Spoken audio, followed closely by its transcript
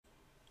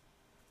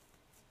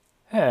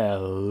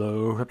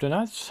Hello,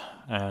 Cryptonauts,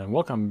 and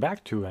welcome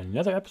back to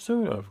another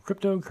episode of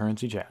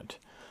Cryptocurrency Chat.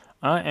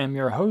 I am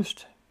your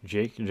host,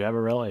 Jake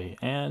Jabarelli,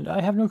 and I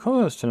have no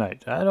co-host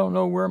tonight. I don't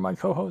know where my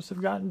co-hosts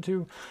have gotten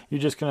to.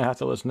 You're just going to have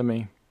to listen to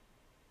me.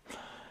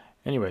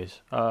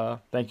 Anyways,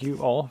 thank you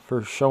all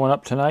for showing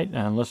up tonight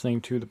and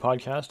listening to the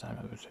podcast. I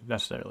haven't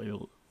necessarily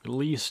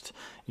released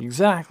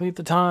exactly at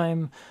the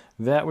time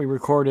that we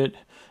record it,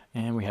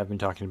 and we have been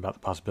talking about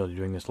the possibility of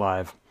doing this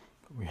live.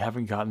 We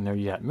haven't gotten there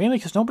yet, mainly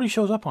because nobody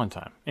shows up on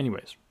time.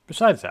 Anyways,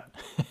 besides that,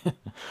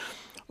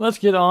 let's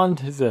get on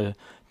to the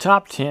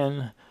top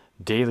 10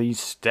 daily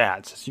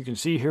stats. As you can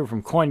see here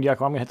from CoinGecko, I'm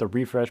going to hit the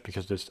refresh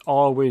because this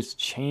always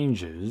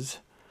changes.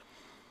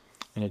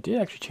 And it did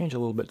actually change a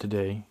little bit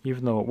today.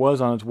 Even though it was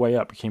on its way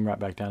up, it came right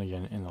back down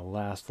again in the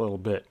last little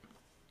bit.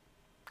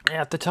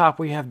 At the top,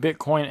 we have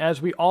Bitcoin,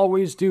 as we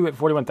always do, at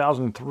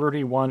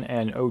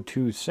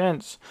 41,031.02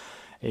 cents.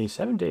 A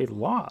 7-day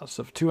loss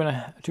of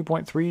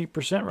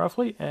 2.3%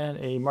 roughly, and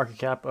a market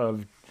cap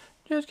of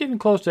just getting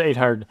close to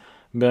 $800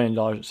 million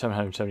at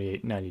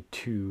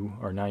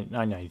 $778.92 or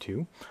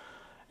 $992.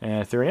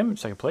 And Ethereum in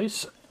second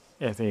place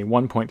at a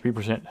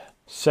 1.3%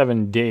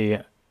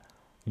 7-day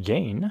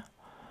gain,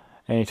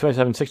 a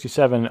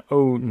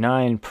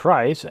 2767.09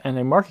 price, and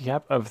a market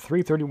cap of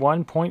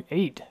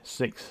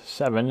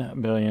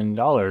 $331.867 billion.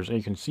 And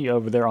you can see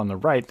over there on the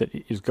right that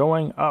it is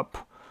going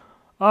up.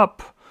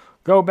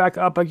 Go back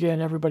up again.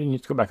 Everybody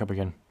needs to go back up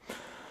again.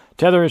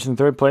 Tether is in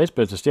third place,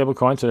 but it's a stable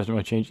coin, so it doesn't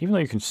really change. Even though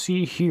you can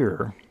see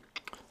here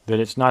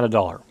that it's not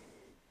 $1.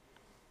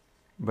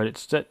 But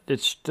it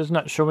does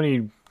not show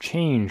any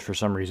change for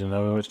some reason,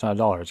 though it's not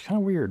 $1. It's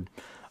kind of weird.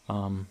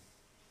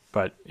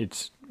 But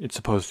it's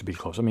supposed to be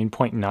close. I mean,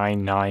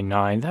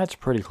 0.999, that's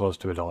pretty close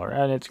to $1.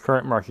 And its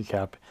current market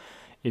cap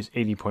is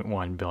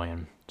 $80.1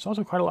 billion. There's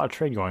also quite a lot of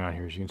trade going on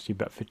here. As you can see,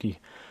 about 50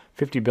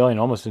 billion,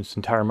 almost its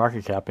entire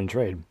market cap in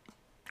trade.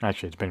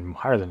 Actually, it's been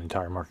higher than the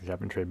entire market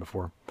cap in trade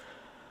before.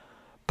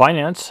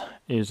 Binance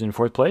is in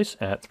fourth place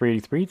at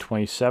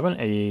 383.27,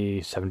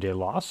 a 7-day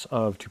loss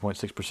of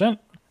 2.6%,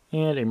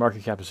 and a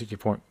market cap of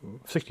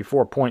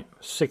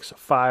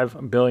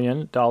 $64.65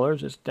 billion.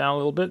 It's down a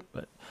little bit,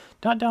 but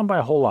not down by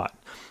a whole lot.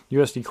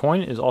 USD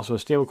coin is also a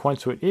stable coin,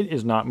 so it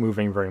is not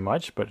moving very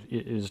much, but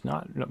it is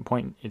not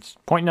it's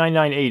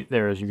 0.998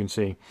 there, as you can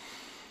see.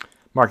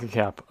 Market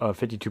cap of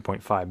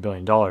 $52.5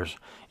 billion.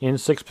 In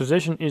sixth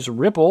position is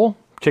Ripple,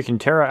 kicking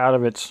Terra out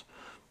of its,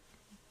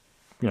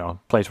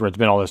 place where it's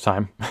been all this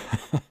time.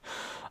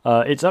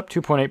 It's up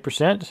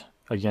 2.8%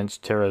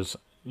 against Terra's,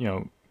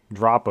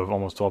 drop of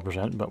almost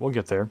 12%, but we'll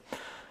get there.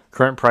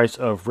 Current price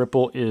of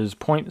Ripple is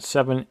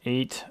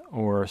 0.78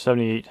 or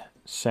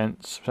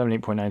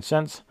 78.9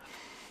 cents.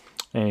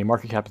 A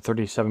market cap of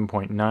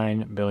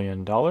 $37.9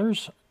 billion.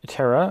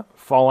 Terra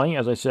falling,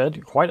 as I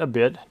said, quite a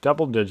bit,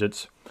 double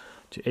digits,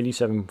 to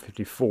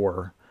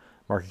 87.54,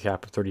 market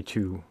cap of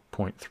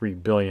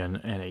 $32.3 billion,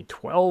 and a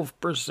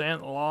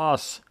 12%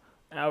 loss.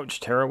 Ouch,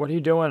 Terra, what are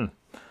you doing?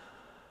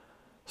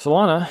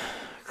 Solana,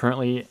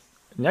 currently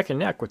neck and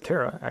neck with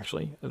Terra,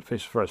 actually,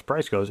 as far as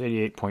price goes,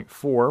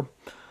 88.4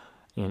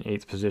 in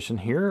eighth position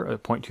here, a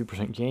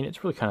 0.2% gain.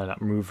 It's really kind of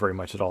not moved very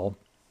much at all,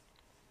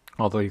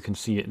 although you can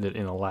see that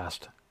in the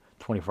last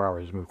 24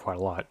 hours it's moved quite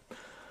a lot.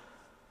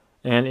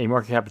 And a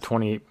market cap of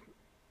 $28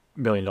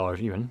 billion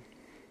even.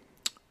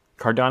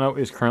 Cardano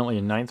is currently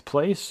in ninth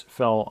place,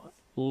 fell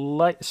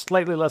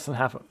slightly less than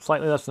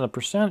a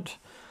percent.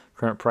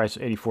 Current price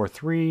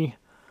 $84.3,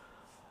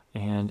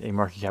 and a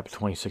market cap of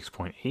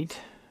 $26.8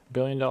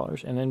 billion.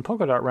 And then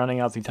Polkadot rounding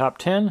out the top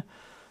 10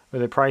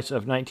 with a price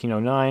of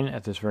 $19.09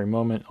 at this very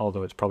moment,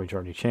 although it's probably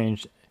already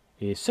changed.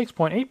 A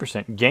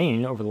 6.8%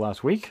 gain over the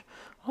last week.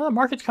 Well, the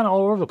market's kind of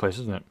all over the place,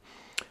 isn't it?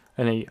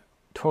 And a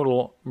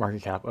total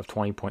market cap of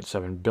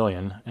 $20.7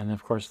 billion. And then,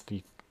 of course,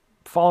 the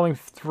following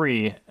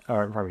five: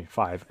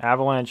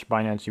 Avalanche,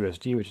 Binance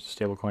USD, which is a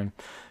stablecoin,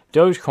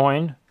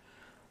 Dogecoin,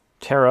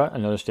 Terra,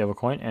 another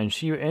stablecoin, and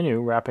Shiba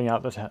Inu wrapping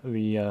out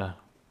the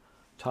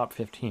top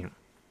 15.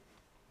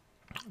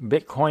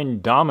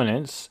 Bitcoin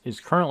dominance is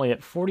currently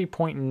at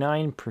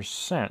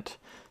 40.9%,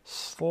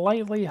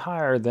 slightly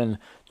higher than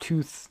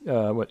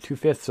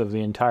two-fifths of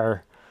the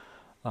entire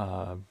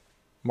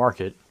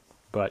market.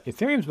 But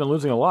Ethereum's been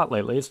losing a lot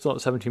lately. It's still at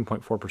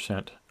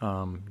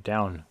 17.4%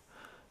 down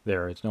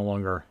there. It's no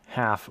longer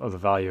half of the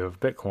value of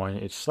Bitcoin.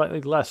 It's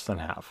slightly less than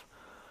half.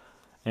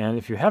 And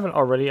if you haven't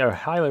already, I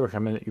highly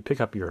recommend that you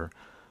pick up your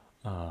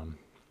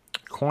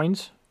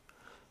coins,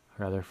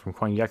 rather, from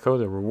CoinGecko.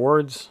 The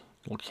rewards,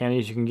 little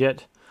candies you can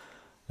get.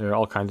 There are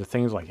all kinds of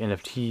things like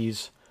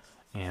NFTs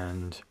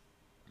and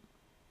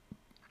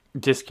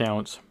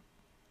discounts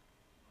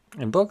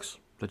and books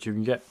that you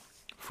can get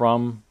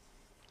from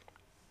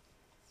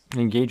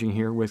engaging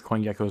here with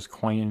CoinGecko's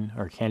coin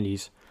or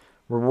candies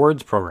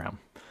rewards program.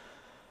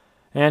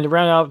 And to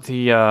round out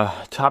the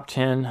top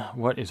 10,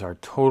 what is our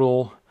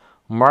total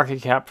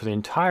market cap for the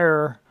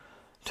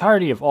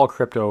entirety of all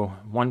crypto?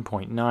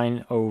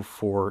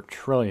 $1.904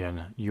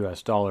 trillion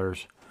US.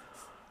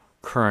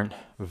 Current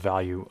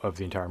value of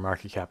the entire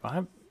market cap.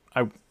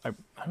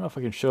 I don't know if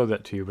I can show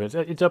that to you, but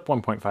it's up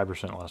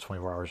 1.5% in the last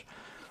 24 hours.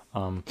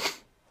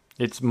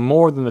 It's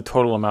more than the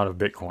total amount of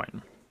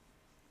Bitcoin,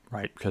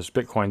 right? Because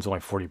Bitcoin's only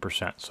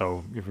 40%.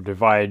 So if you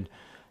divide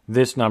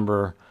this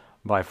number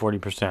by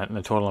 40% and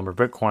the total number of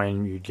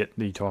Bitcoin, you get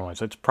the total one.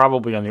 So it's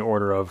probably on the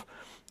order of,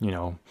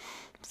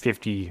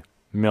 50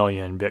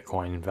 million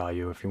Bitcoin in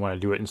value if you want to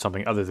do it in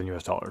something other than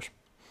US dollars.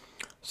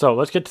 So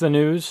let's get to the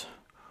news,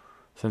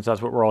 since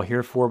that's what we're all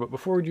here for. But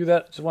before we do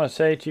that, I just want to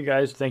say to you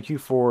guys, thank you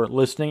for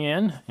listening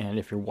in. And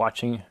if you're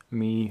watching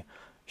me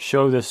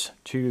show this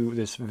to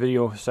this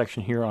video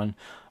section here on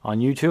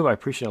YouTube, I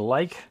appreciate a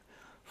like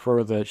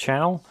for the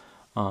channel.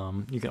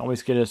 You can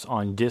always get us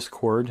on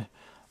Discord.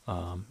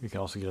 You can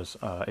also get us,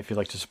 if you'd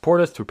like to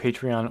support us, through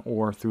Patreon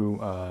or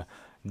through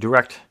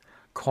direct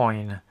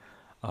coin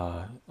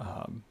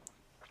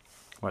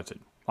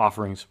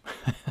offerings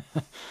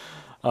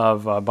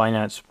of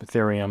Binance,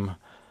 Ethereum,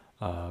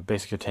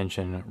 Basic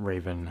Attention,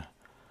 Raven,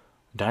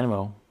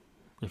 Dynamo.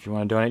 If you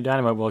want to donate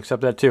Dynamo, we'll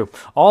accept that too.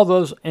 All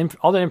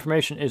that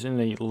information is in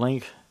the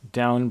link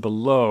down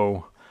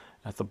below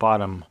at the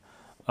bottom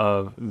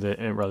of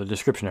the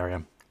description area,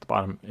 at the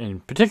bottom in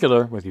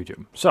particular with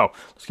YouTube. So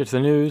let's get to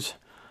the news.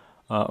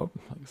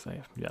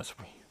 Yes,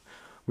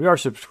 we are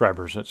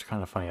subscribers. That's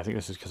kind of funny. I think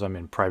this is because I'm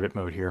in private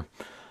mode here.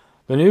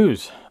 The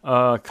news.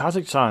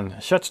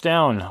 Kazakhstan shuts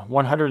down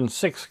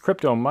 106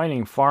 crypto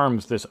mining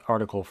farms. This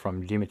article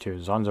from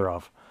Dimitar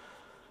Zanzarov.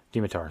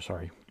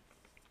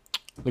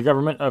 The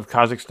government of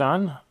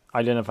Kazakhstan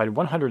identified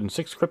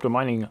 106 crypto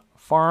mining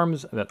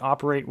farms that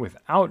operate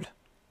without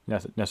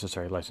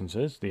necessary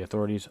licenses. The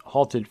authorities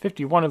halted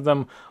 51 of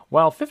them,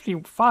 while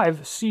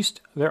 55 ceased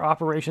their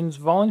operations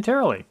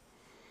voluntarily.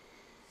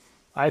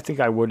 I think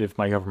I would if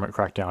my government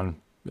cracked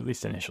down, at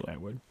least initially I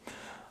would.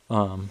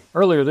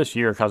 Earlier this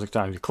year,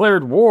 Kazakhstan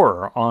declared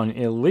war on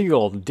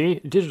illegal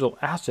digital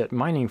asset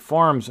mining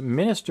farms.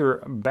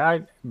 Minister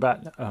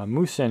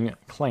Musin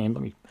claimed,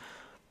 let me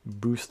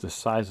boost the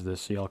size of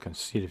this so y'all can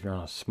see it if you're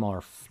on a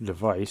smaller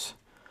device,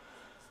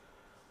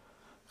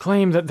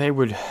 claimed that they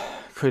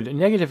could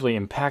negatively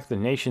impact the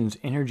nation's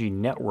energy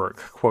network.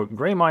 Quote,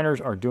 gray miners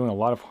are doing a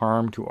lot of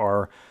harm to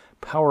our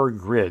power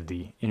grid.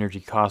 The energy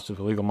costs of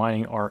illegal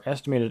mining are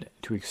estimated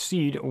to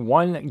exceed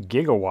 1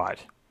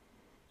 gigawatt.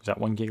 Is that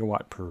 1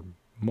 gigawatt per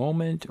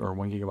moment or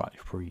 1 gigawatt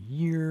per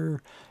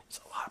year? It's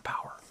a lot of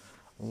power.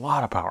 A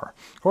lot of power.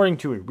 According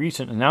to a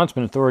recent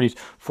announcement, authorities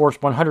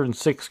forced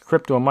 106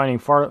 crypto mining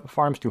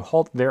farms to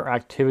halt their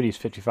activities.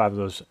 55 of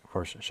those, of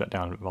course, shut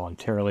down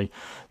voluntarily.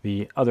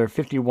 The other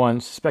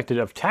 51, suspected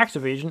of tax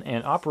evasion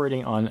and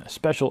operating on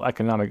special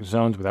economic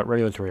zones without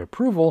regulatory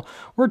approval,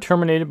 were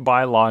terminated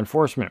by law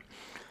enforcement.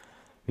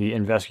 The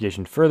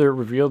investigation further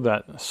revealed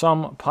that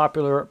some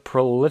popular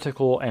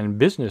political and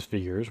business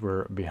figures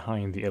were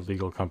behind the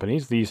illegal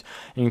companies. These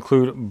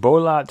include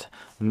Bolat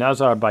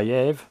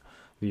Nazarbayev,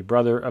 the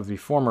brother of the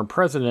former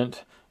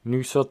president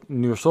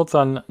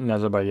Nursultan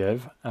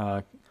Nazarbayev,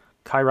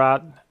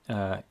 Kairat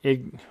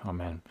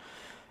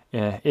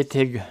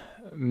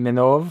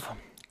Itigmenov,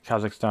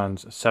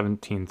 Kazakhstan's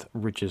 17th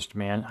richest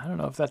man. I don't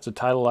know if that's a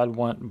title I'd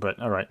want, but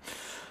all right.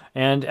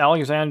 And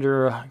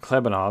Alexander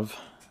Klebanov,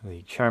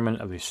 the chairman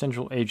of the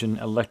Central Asian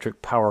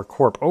Electric Power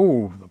Corp.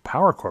 Oh, the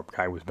Power Corp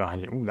guy was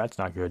behind it. Oh, that's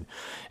not good.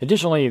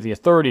 Additionally, the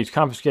authorities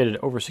confiscated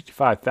over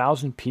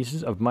 65,000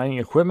 pieces of mining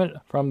equipment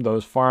from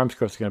those farms. Of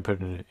course, they're going to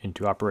put it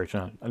into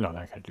operation. No, they're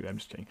not going to do that. I'm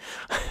just kidding.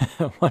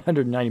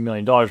 $190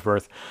 million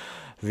worth.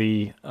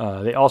 They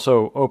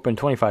also opened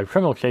 25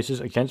 criminal cases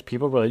against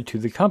people related to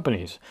the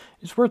companies.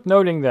 It's worth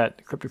noting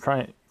that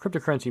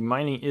cryptocurrency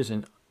mining is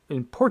an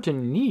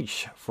important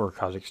niche for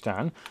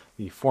Kazakhstan.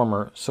 The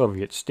former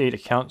Soviet state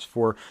accounts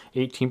for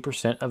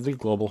 18% of the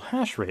global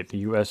hash rate. The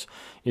U.S.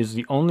 is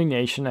the only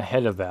nation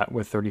ahead of that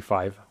with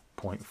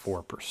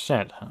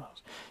 35.4%.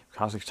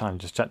 Kazakhstan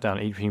just shut down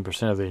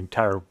 18% of the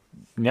entire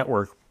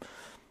network.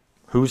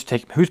 Who's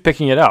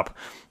picking it up?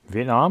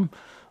 Vietnam?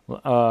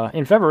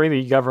 In February,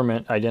 the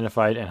government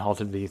identified and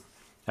halted the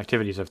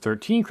activities of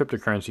 13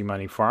 cryptocurrency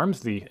mining farms.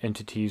 The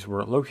entities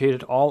were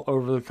located all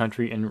over the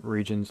country in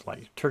regions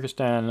like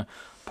Turkestan,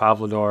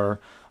 Pavlodar,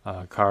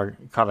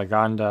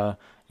 Karaganda,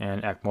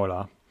 and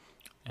Akmola.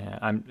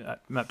 I'm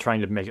not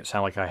trying to make it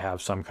sound like I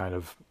have some kind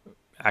of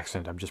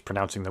accent. I'm just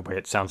pronouncing the way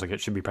it sounds like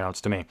it should be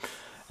pronounced to me.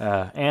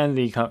 And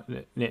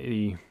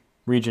the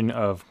region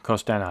of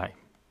Kostanay.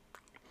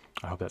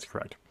 I hope that's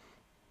correct.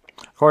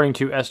 According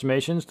to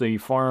estimations, the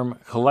farm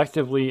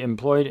collectively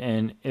employed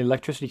an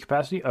electricity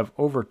capacity of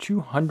over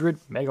 200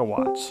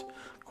 megawatts.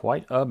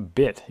 Quite a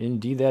bit,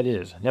 indeed that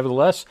is.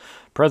 Nevertheless,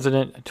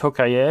 President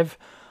Tokayev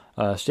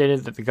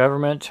stated that the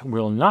government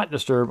will not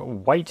disturb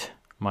white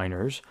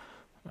miners,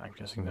 I'm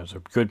guessing those are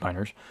good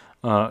miners,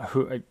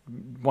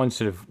 ones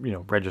that have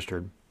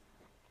registered,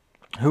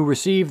 who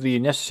received the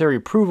necessary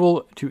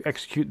approval to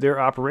execute their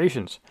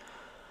operations.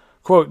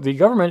 Quote, the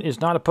government is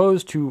not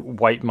opposed to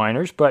white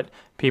miners, but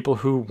people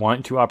who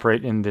want to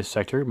operate in this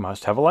sector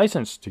must have a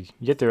license to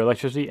get their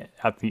electricity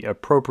at the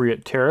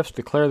appropriate tariffs,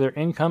 declare their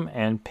income,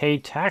 and pay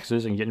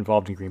taxes and get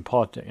involved in green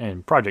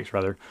projects.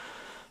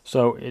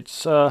 So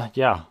it's,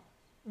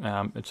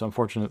 It's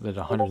unfortunate that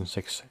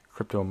 106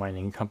 crypto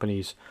mining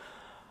companies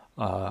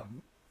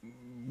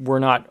were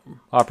not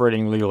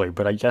operating legally,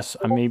 but I guess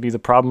maybe the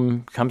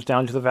problem comes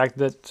down to the fact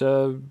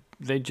that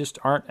they just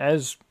aren't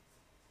as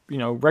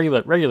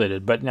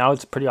regulated. But now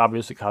it's pretty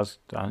obvious that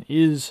Kazakhstan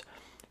is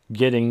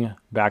getting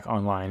back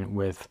online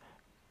with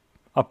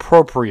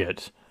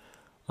appropriate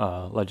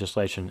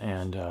legislation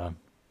and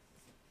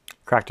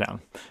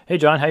crackdown. Hey,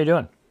 John, how you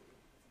doing?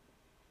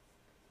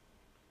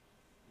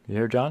 You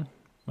here, John?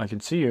 I can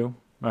see you.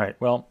 All right,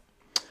 well,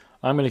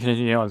 I'm going to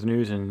continue on with the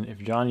news, and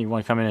if, John, you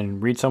want to come in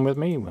and read some with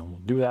me, we'll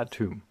do that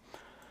too.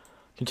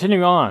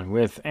 Continuing on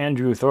with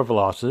Andrew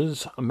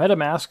Thorvalos's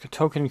MetaMask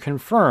token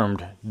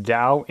confirmed,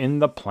 DAO in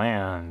the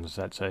plans.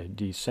 That's a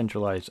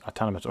decentralized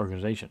autonomous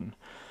organization.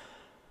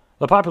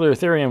 The popular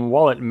Ethereum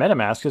wallet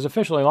MetaMask is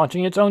officially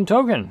launching its own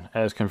token,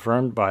 as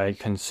confirmed by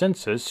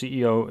ConsenSys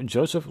CEO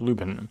Joseph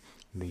Lubin.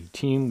 The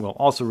team will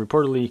also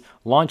reportedly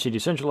launch a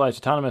decentralized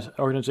autonomous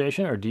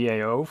organization, or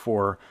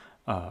DAO,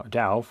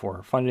 DAO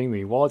for funding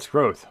the wallet's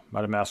growth.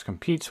 MetaMask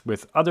competes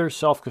with other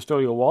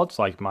self-custodial wallets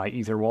like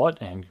MyEtherWallet,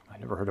 and I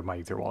never heard of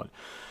MyEtherWallet,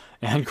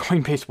 and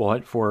Coinbase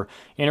Wallet for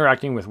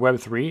interacting with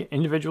Web3.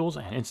 Individuals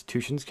and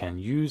institutions can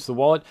use the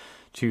wallet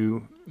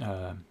to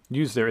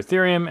use their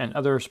Ethereum and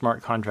other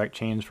smart contract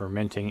chains for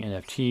minting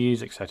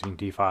NFTs, accepting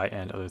DeFi,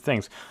 and other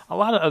things. A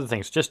lot of other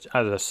things. Just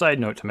as a side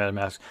note to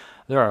MetaMask,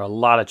 there are a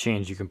lot of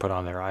chains you can put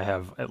on there. I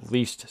have at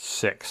least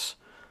 6.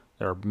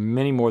 There are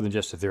many more than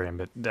just Ethereum,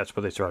 but that's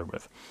what they started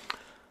with.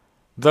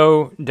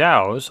 Though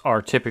DAOs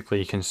are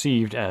typically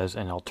conceived as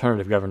an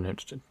alternative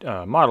governance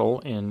model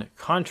in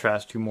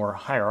contrast to more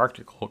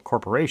hierarchical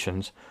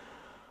corporations,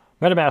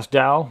 MetaMask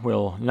DAO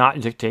will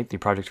not dictate the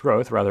project's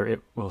growth. Rather,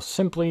 it will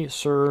simply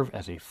serve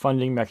as a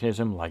funding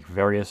mechanism like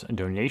various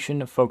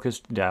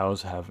donation-focused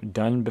DAOs have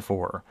done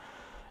before.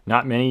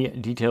 Not many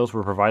details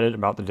were provided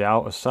about the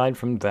DAO aside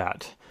from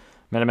that.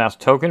 MetaMask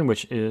token,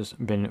 which has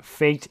been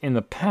faked in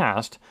the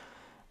past,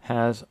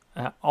 has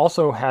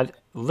also had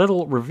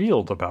little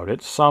revealed about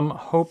it. Some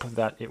hope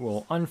that it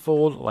will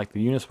unfold like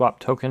the Uniswap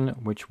token,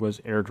 which was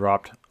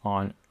airdropped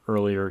on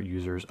earlier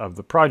users of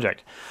the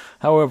project.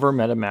 However,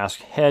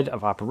 MetaMask head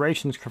of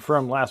operations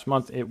confirmed last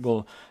month it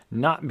will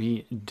not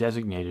be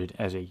designated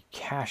as a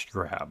cash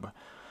grab.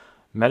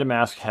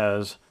 MetaMask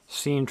has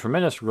seen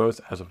tremendous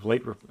growth as of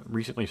late,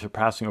 recently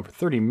surpassing over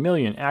 30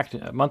 million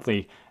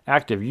monthly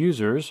active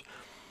users.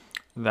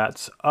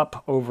 That's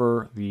up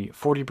over the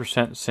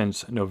 40%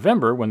 since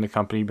November, when the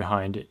company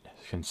behind it,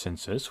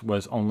 ConsenSys,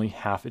 was only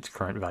half its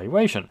current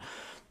valuation.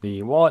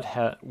 The wallet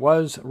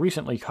was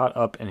recently caught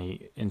up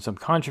in some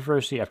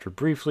controversy after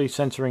briefly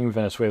censoring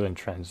Venezuelan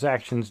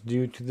transactions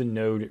due to the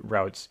node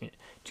routes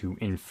to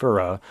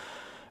Infura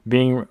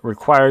being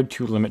required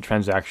to limit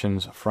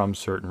transactions from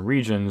certain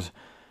regions.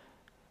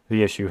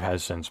 The issue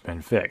has since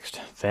been fixed.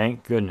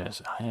 Thank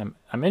goodness.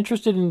 I'm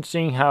interested in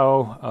seeing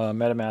how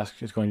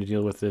MetaMask is going to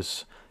deal with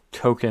this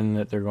token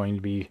that they're going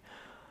to be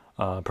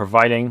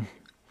providing.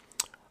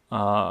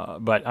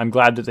 But I'm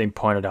glad that they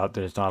pointed out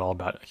that it's not all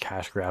about a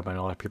cash grab. I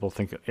know a lot of people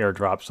think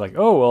airdrops like,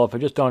 oh, well, if I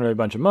just donate a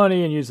bunch of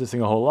money and use this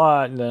thing a whole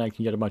lot, then I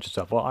can get a bunch of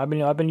stuff. Well, I've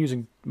been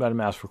using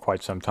MetaMask for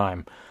quite some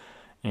time,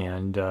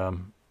 and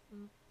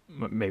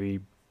maybe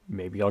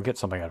I'll get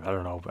something out of it. I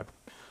don't know, but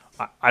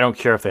I don't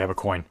care if they have a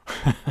coin.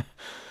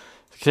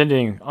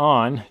 Continuing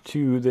on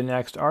to the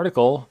next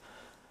article,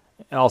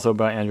 also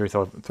by Andrew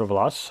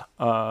Thorvalos.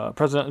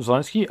 President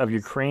Zelensky of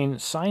Ukraine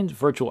signs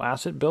virtual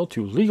asset bill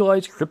to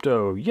legalize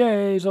crypto.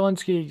 Yay,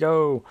 Zelensky,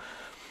 go!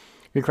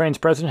 Ukraine's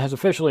president has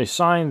officially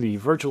signed the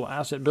virtual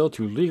asset bill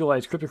to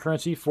legalize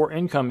cryptocurrency for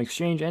income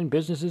exchange and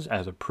businesses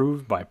as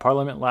approved by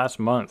Parliament last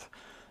month.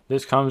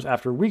 This comes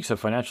after weeks of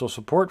financial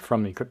support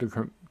from the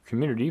crypto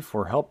community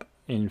for help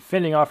in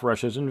fending off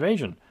Russia's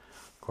invasion.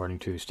 According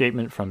to a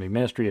statement from the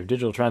Ministry of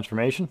Digital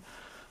Transformation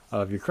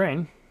of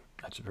Ukraine,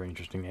 that's a very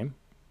interesting name,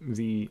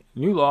 the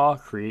new law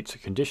creates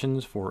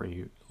conditions for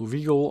a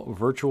legal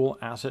virtual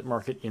asset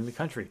market in the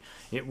country.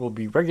 It will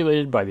be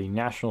regulated by the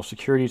National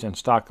Securities and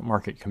Stock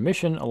Market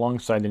Commission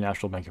alongside the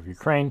National Bank of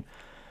Ukraine.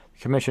 The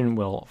commission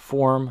will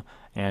form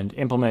and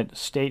implement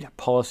state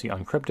policy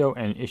on crypto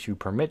and issue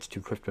permits to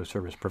crypto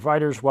service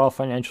providers while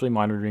financially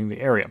monitoring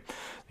the area.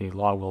 The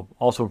law will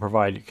also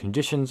provide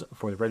conditions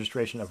for the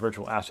registration of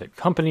virtual asset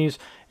companies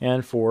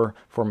and for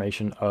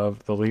formation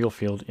of the legal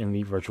field in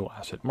the virtual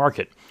asset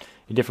market.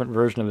 A different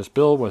version of this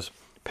bill was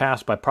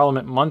passed by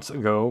Parliament months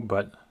ago,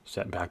 but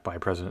set back by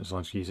President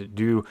Zelensky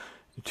due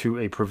to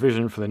a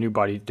provision for the new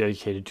body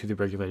dedicated to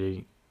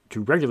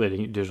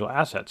regulating digital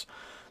assets.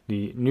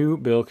 The new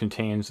bill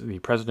contains the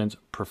president's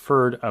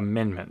preferred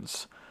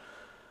amendments.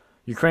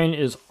 Ukraine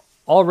is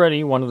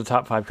already one of the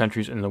top 5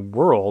 countries in the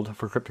world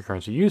for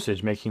cryptocurrency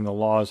usage, making the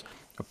law's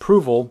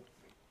approval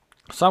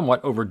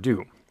somewhat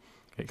overdue.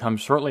 It comes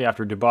shortly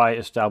after Dubai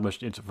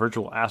established its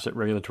Virtual Asset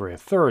Regulatory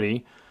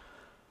Authority,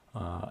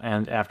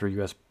 and after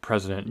U.S.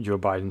 President Joe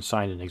Biden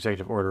signed an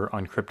executive order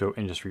on crypto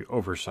industry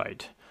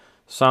oversight.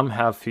 Some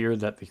have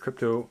feared that the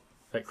crypto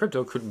that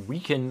crypto could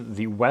weaken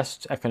the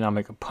West's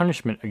economic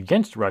punishment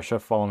against Russia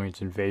following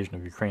its invasion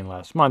of Ukraine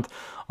last month.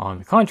 On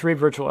the contrary,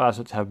 virtual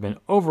assets have been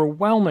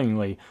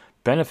overwhelmingly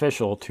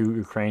beneficial to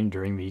Ukraine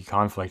during the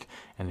conflict,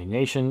 and the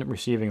nation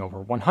receiving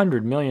over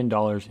 $100 million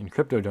in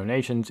crypto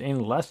donations in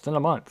less than a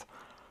month.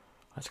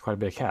 That's quite a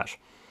bit of cash.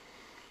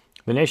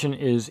 The nation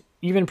is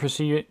even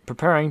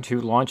preparing to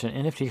launch an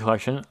NFT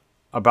collection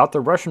about the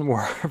Russian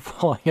war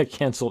following a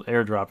canceled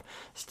airdrop.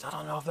 Still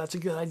don't know if that's a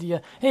good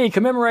idea. Hey,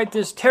 commemorate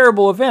this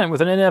terrible event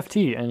with an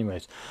NFT.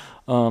 Anyways,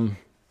 I'm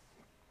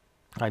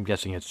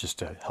guessing it's just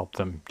to help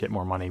them get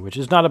more money, which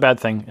is not a bad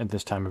thing at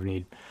this time of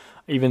need.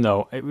 Even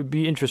though it would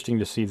be interesting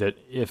to see that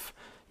if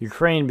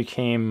Ukraine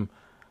became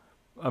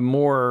a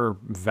more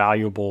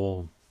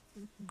valuable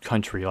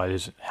country, like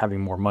is having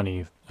more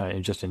money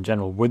just in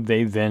general, would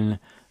they then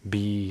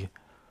be,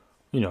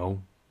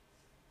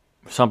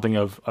 something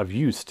of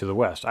use to the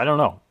West? I don't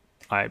know.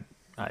 I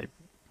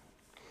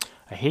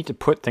hate to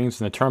put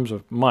things in the terms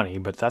of money,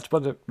 but that's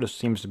what this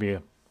seems to be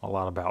a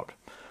lot about.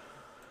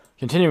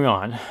 Continuing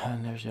on,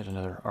 and there's yet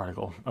another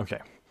article. Okay.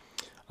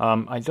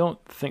 I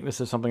don't think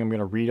this is something I'm going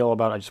to read all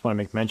about. I just want to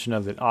make mention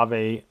of that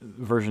Aave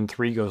version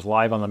 3 goes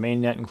live on the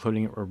mainnet,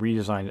 including a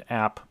redesigned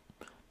app.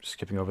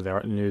 Skipping over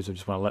the news, I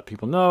just want to let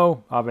people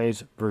know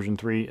Aave's version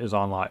 3 is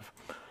on live.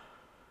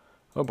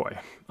 Oh boy.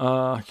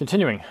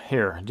 Continuing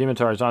here,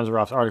 Dimitar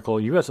Zanzarov's article,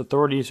 U.S.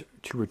 authorities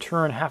to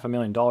return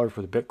 $500,000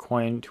 for the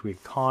Bitcoin to a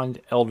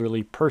conned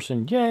elderly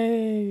person.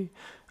 Yay!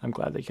 I'm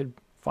glad they could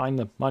find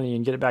the money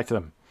and get it back to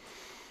them.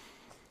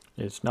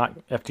 It's not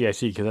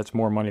FDIC because that's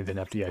more money than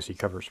FDIC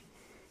covers.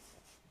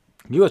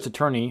 U.S.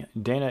 Attorney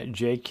Dana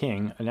J.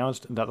 King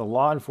announced that the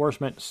law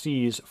enforcement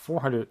seized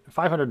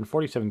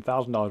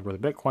 $547,000 worth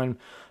of Bitcoin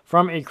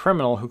from a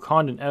criminal who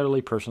conned an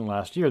elderly person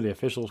last year. The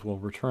officials will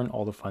return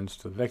all the funds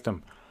to the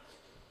victim.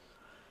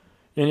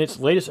 In its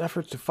latest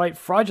efforts to fight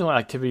fraudulent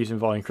activities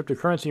involving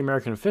cryptocurrency,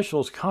 American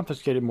officials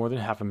confiscated more than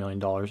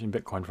 $500,000 in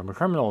Bitcoin from a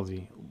criminal.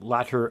 The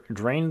latter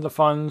drained the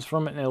funds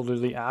from an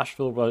elderly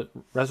Asheville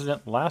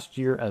resident last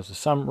year as the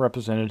sum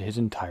represented his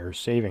entire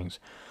savings.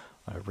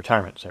 His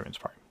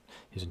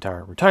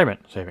entire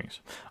retirement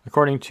savings.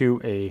 According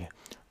to a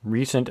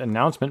recent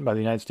announcement by the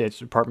United States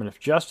Department of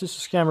Justice,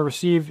 the scammer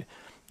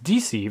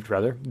deceived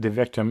the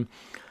victim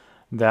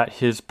that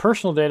his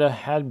personal data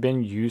had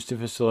been used to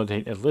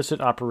facilitate illicit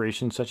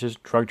operations such as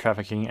drug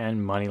trafficking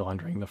and money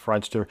laundering. The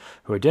fraudster,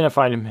 who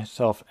identified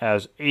himself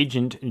as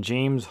Agent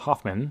James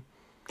Hoffman,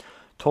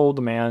 told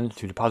the man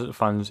to deposit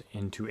funds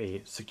into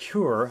a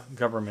secure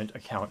government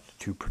account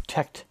to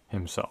protect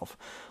himself.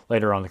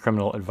 Later on, the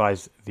criminal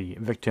advised the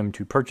victim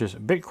to purchase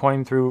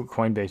Bitcoin through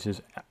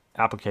Coinbase's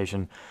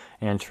application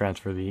and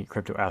transfer the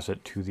crypto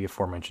asset to the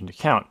aforementioned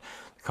account.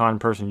 The con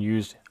person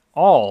used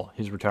all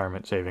his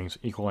retirement savings,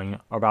 equaling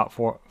about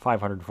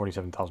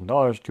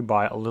 $547,000, to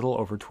buy a little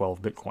over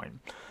 12 Bitcoin.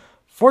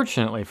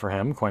 Fortunately for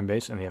him,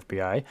 Coinbase and the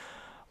FBI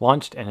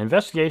launched an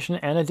investigation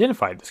and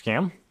identified the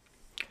scam.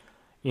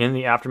 In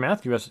the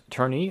aftermath, U.S.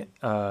 Attorney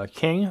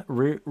King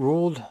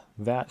ruled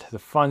that the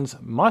funds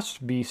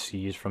must be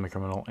seized from the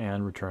criminal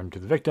and returned to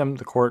the victim.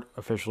 The court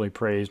officially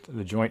praised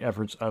the joint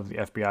efforts of the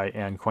FBI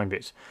and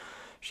Coinbase.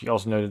 She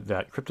also noted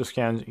that crypto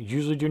scams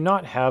usually do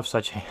not have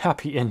such a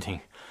happy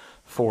ending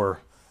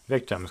for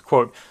victims.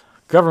 Quote,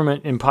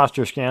 government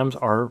imposter scams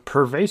are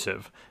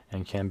pervasive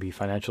and can be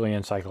financially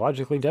and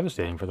psychologically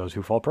devastating for those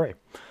who fall prey.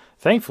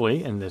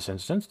 Thankfully, in this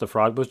instance, the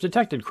fraud was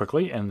detected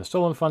quickly and the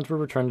stolen funds were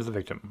returned to the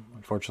victim.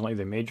 Unfortunately,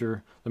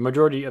 the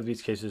majority of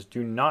these cases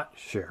do not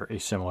share a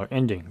similar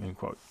ending, end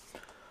quote.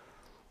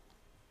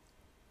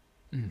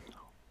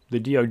 The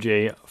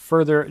DOJ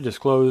further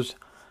disclosed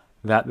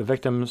that the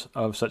victims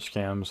of such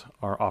scams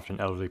are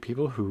often elderly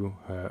people who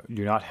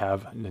do not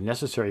have the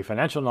necessary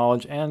financial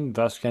knowledge and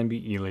thus can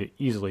be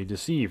easily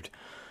deceived.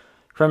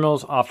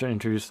 Criminals often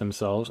introduce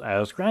themselves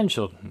as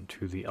grandchildren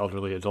to the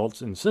elderly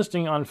adults,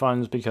 insisting on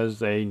funds because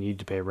they need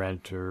to pay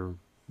rent or,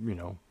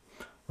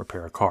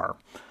 repair a car.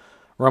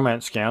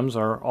 Romance scams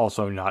are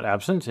also not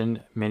absent.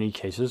 In many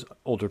cases,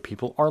 older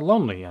people are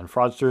lonely, and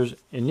fraudsters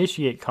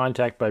initiate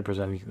contact by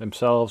presenting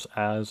themselves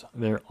as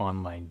their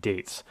online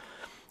dates.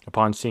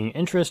 Upon seeing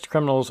interest,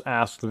 criminals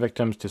ask the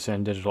victims to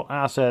send digital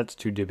assets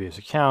to dubious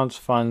accounts,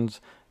 funds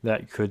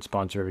that could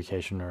sponsor a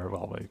vacation, or,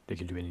 they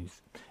could do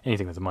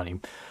anything with the money.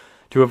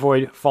 To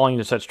avoid falling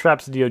into such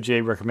traps, the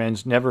DOJ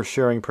recommends never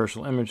sharing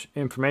personal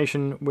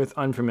information with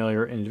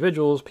unfamiliar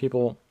individuals.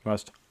 People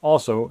must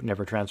also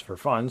never transfer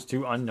funds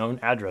to unknown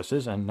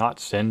addresses and not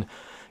send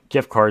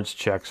gift cards,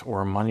 checks,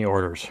 or money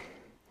orders.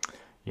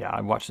 Yeah,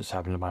 I watched this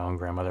happen to my own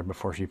grandmother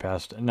before she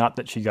passed. Not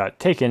that she got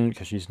taken,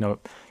 because she's not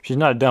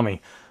a dummy,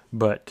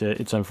 but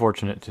it's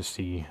unfortunate to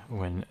see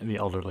when the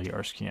elderly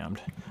are scammed.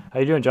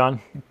 How you doing,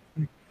 John?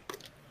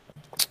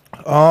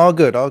 All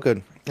good, all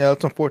good. Yeah,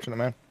 that's unfortunate,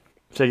 man.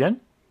 Say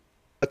again?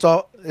 That's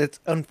all. It's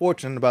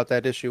unfortunate about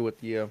that issue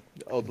with the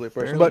elderly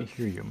person. Barely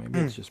hear you. Maybe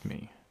it's just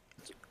me.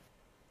 Can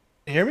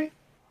you hear me?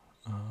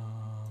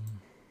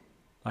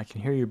 I can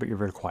hear you, but you're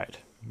very quiet.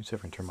 Let me see if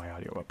I can turn my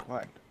audio up.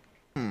 Quiet.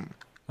 Oh,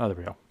 there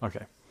we go.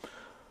 Okay.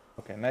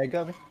 Okay, now you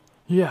got me?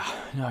 Yeah,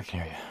 no, I can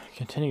hear you.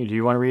 Continue. Do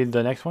you want to read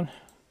the next one?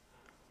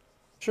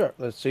 Sure.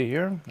 Let's see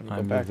here. Let me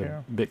go back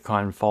here.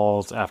 Bitcoin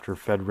falls after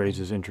Fed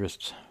raises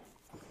interests.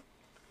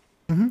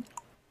 Mm-hmm.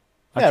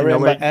 Yeah, Actually, no,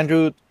 written by wait.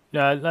 Andrew.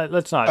 Yeah,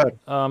 let's not.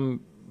 Oh.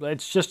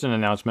 It's just an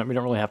announcement. We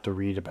don't really have to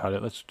read about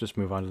it. Let's just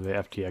move on to the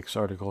FTX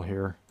article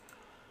here.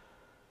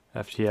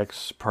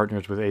 FTX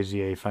partners with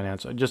AZA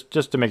Finance.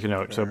 Just to make a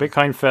note. Sure. So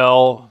Bitcoin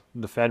fell.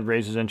 The Fed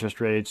raises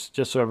interest rates.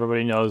 Just so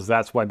everybody knows,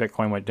 that's why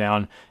Bitcoin went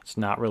down. It's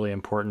not really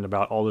important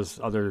about all this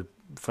other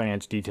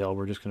finance detail.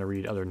 We're just going to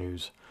read other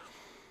news.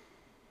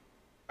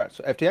 All right,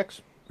 so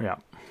FTX. Yeah.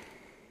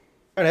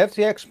 All right,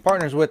 FTX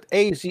partners with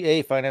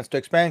AZA Finance to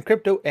expand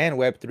crypto and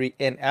Web3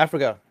 in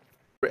Africa.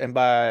 Written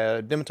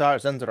by Dimitar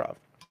Zenzarov.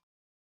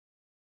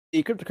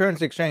 The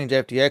cryptocurrency exchange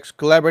FTX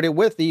collaborated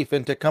with the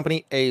fintech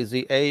company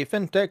AZA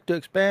Fintech to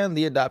expand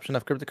the adoption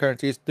of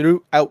cryptocurrencies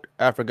throughout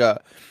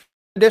Africa.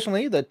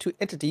 Additionally, the two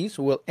entities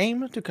will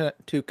aim to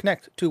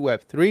connect to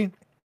Web3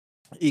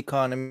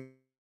 economy.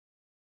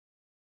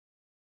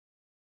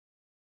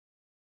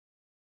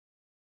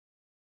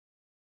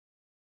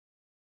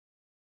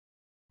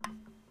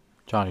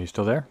 John, are you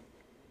still there?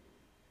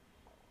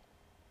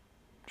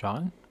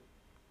 John?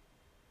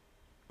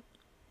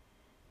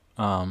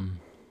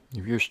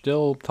 If you're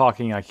still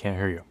talking, I can't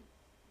hear you.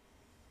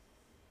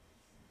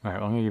 All right,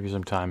 well, I'm going to give you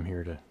some time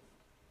here to...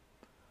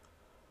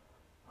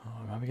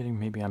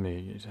 maybe I'm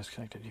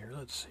disconnected here.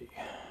 Let's see.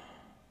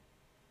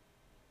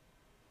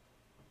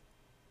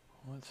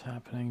 What's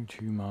happening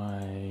to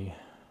my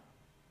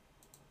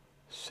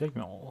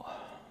signal?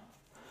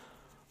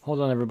 Hold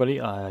on, everybody.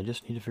 I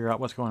just need to figure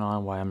out what's going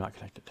on, why I'm not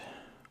connected.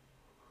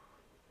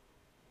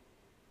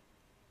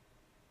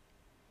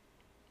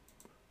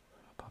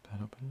 Pop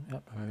that open.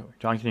 Yep.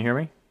 John, can you hear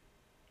me?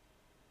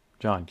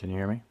 John, can you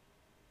hear me?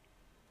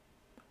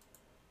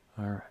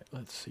 All right,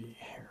 let's see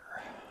here.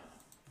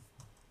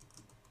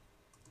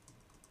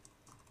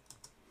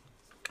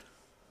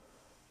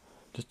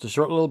 Just a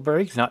short little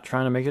break, not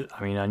trying to make it.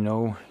 I mean, I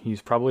know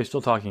he's probably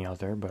still talking out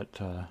there, but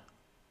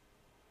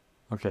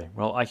okay,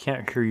 well, I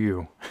can't hear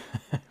you.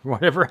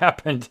 Whatever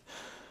happened,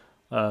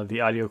 the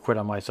audio quit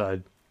on my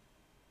side.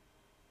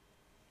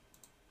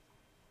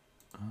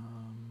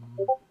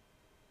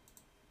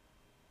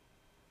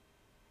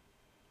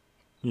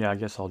 Yeah, I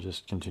guess I'll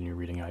just continue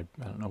reading. I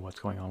don't know what's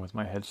going on with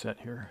my headset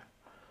here.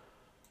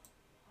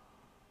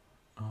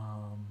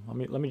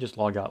 Let me just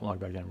log out and log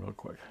back in real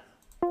quick.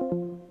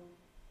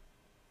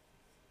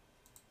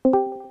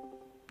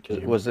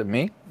 Was it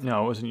me?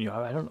 No, it wasn't you.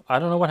 I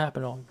don't know what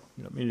happened. I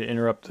don't mean to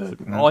interrupt.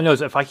 All I know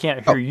is if I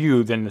can't hear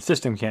you, then the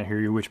system can't hear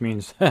you, which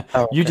means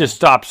you just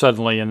stopped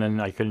suddenly, and then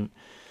I couldn't.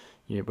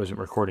 It wasn't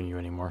recording you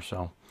anymore.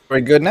 So.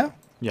 Very good now.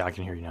 Yeah, I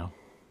can hear you now.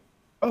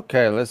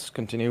 Okay, let's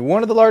continue.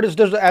 One of the largest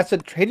digital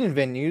asset trading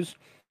venues,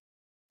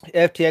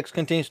 FTX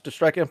continues to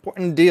strike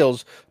important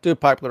deals to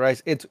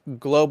popularize its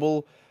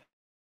global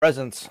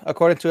presence.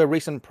 According to a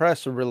recent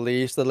press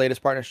release, the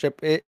latest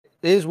partnership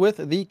is with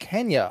the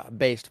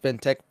Kenya-based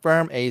fintech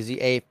firm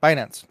AZA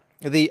Finance.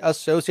 The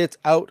associates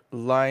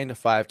outlined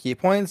 5 key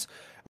points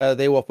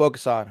they will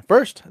focus on.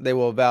 First, they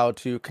will vow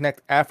to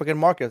connect African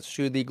markets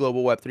to the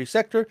global Web3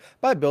 sector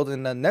by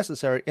building the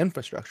necessary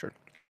infrastructure.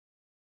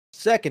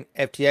 Second,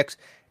 FTX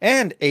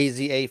and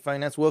AZA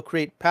Finance will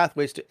create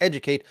pathways to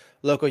educate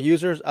local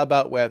users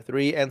about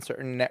Web3 and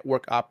certain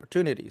network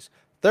opportunities.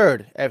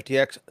 Third,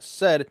 FTX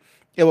said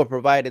it will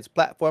provide its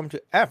platform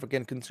to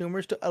African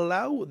consumers to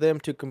allow them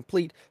to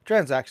complete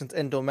transactions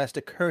in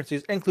domestic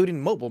currencies,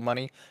 including mobile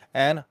money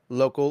and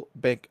local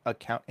bank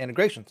account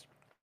integrations.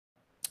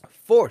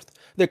 Fourth,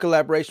 the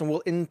collaboration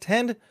will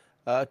intend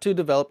to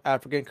develop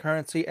African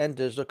currency and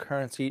digital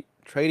currency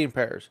trading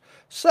pairs.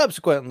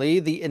 Subsequently,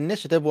 the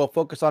initiative will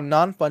focus on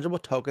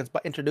non-fungible tokens by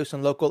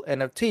introducing local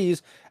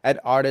NFTs and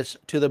artists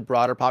to the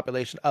broader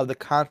population of the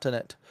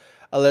continent.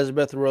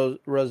 Elizabeth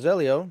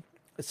Roselio,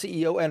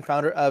 CEO and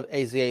founder of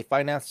AZA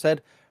Finance,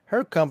 said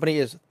her company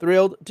is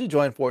thrilled to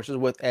join forces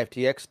with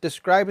FTX,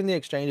 describing the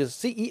exchange's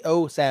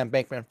CEO Sam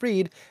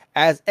Bankman-Fried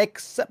as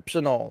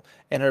exceptional.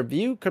 In her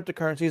view,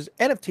 cryptocurrencies,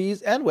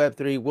 NFTs, and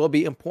Web3 will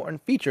be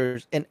important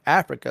features in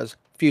Africa's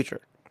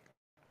future,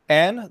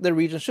 and the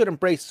region should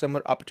embrace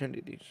similar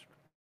opportunities.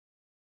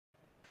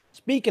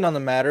 Speaking on the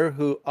matter,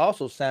 who was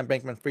also Sam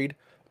Bankman-Fried,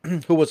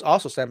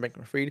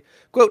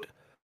 quote,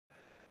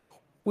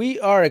 "We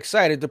are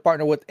excited to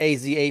partner with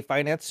AZA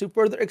Finance to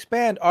further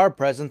expand our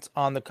presence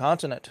on the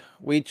continent.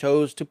 We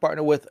chose to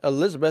partner with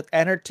Elizabeth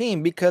and her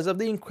team because of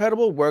the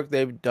incredible work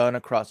they've done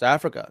across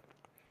Africa.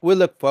 We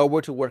look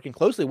forward to working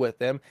closely with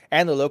them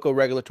and the local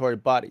regulatory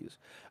bodies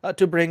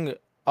to bring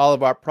all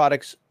of our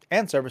products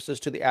and services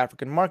to the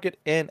African market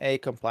in a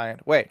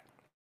compliant way."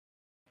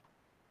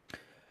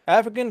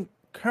 Africa's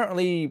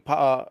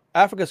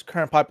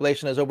current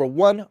population is over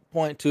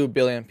 1.2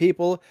 billion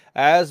people,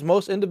 as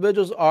most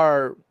individuals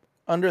are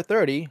under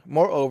 30.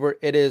 Moreover,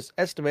 it is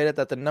estimated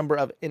that the number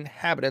of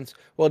inhabitants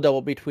will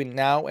double between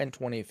now and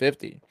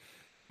 2050,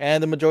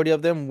 and the majority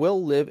of them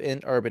will live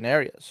in urban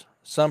areas.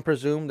 Some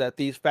presume that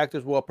these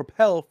factors will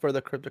propel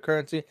further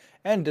cryptocurrency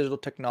and digital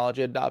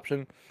technology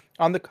adoption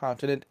on the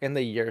continent in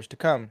the years to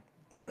come.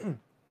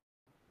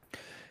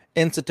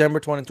 In September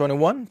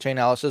 2021,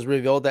 Chainalysis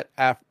revealed that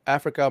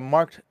Africa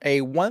marked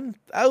a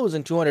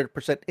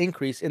 1,200%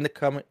 increase in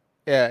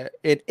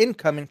in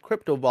incoming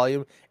crypto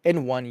volume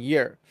in 1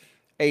 year.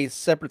 A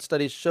separate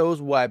study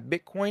shows why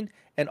Bitcoin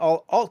and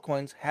all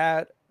altcoins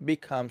had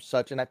become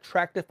such an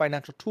attractive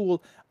financial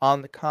tool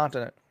on the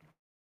continent.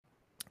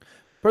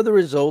 Per the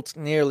results,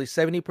 nearly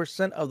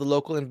 70% of the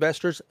local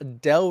investors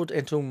delved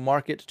into the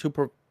market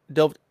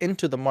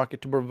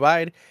to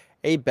provide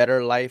a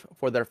better life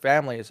for their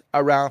families.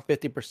 Around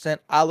 50%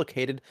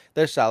 allocated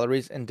their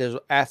salaries and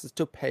digital assets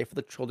to pay for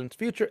the children's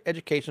future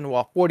education,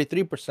 while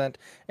 43%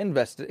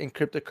 invested in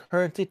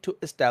cryptocurrency to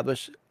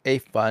establish a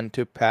fund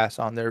to pass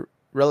on their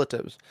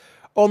relatives.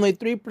 Only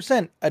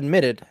 3%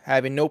 admitted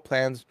having no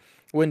plans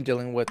when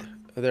dealing with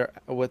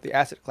the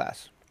asset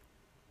class.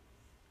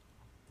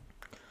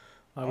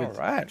 I All would.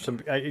 right.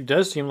 It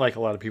does seem like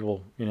a lot of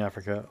people in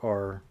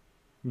Africa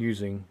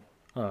using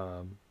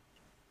um,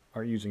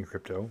 are using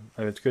crypto.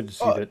 It's good to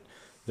see Oh,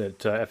 that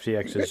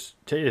FTX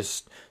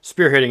is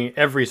spearheading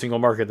every single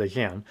market they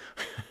can.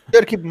 you got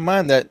to keep in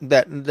mind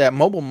that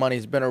mobile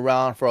money's been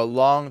around for a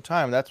long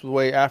time. That's the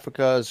way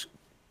Africa's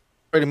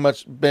pretty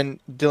much been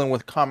dealing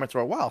with commerce for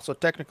a while. So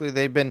technically,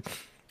 they've been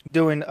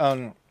doing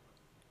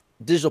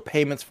digital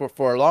payments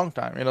for a long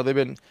time.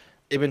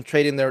 They've been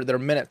trading their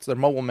minutes, their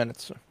mobile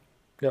minutes.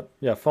 Yep.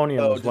 Yeah. Phonium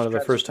So was one just of the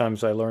trans. first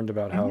times I learned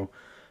about Hmm.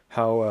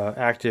 how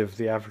active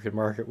the African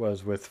market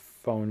was with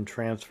phone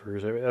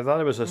transfers. I thought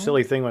it was a Hmm.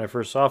 silly thing when I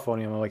first saw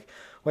Phonium. I'm like,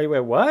 wait,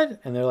 what?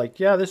 And they're like,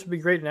 yeah, this would be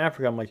great in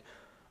Africa. I'm like,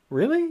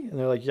 really? And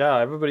they're like, yeah,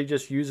 everybody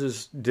just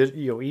uses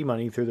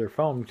e-money through their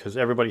phone because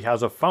everybody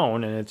has a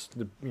phone and it's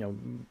the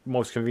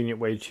most convenient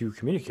way to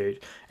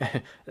communicate. Yeah.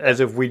 As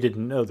if we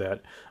didn't know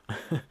that.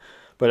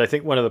 But I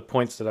think one of the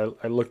points that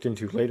I looked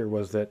into later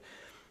was that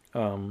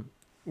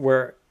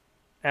where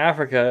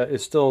Africa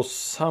is still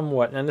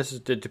somewhat, and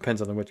it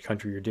depends on which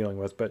country you're dealing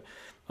with, but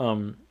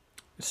um,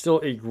 still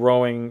a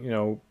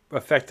growing,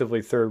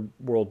 effectively third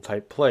world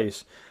type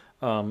place.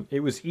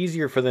 It was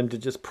easier for them to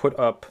just put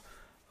up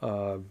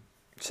uh,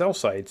 cell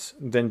sites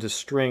than to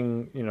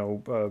string,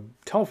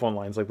 telephone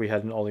lines like we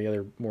had in all the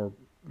other more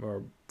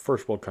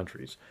first world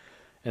countries.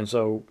 And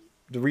so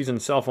the reason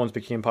cell phones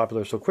became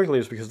popular so quickly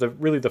is because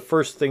really the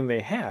first thing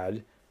they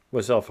had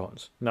was cell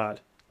phones, not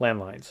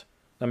landlines.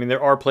 I mean,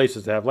 there are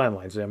places that have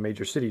landlines, and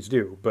major cities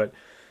do, but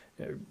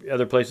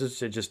other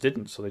places it just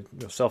didn't. So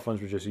cell phones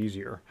were just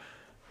easier.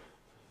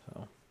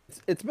 So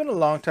It's been a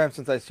long time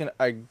since I've seen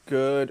a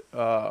good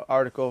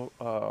article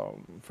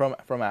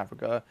from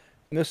Africa.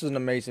 And this is an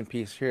amazing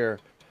piece here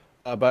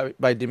by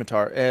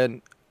Dimitar.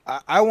 And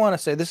I want to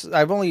say this.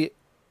 I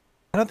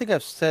don't think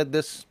I've said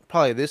this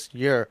probably this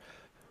year,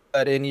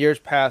 but in years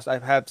past,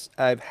 I've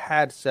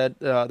had said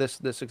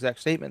this exact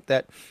statement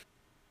that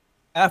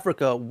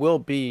Africa will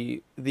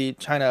be the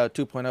China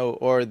 2.0,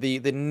 or the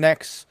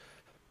next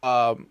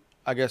I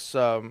guess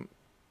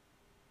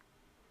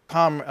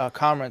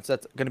commerce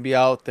that's going to be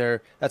out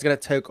there that's going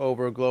to take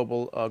over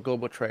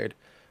global trade.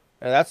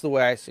 That's the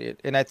way I see it,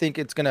 and I think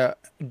it's going to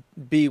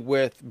be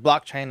with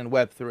blockchain and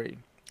Web3.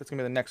 That's going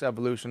to be the next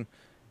evolution,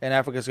 and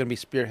Africa's going to be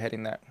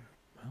spearheading that.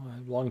 well,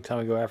 a long time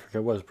ago,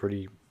 Africa was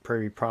pretty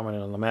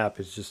prominent on the map.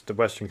 It's just the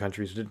Western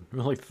countries didn't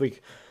really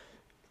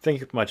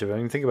think much of it. I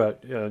mean, think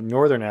about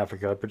northern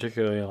Africa,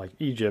 particularly like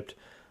Egypt,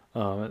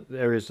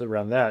 areas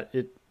around that.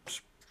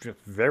 It's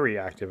very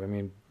active. I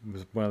mean, it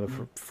was one of the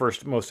Mhm.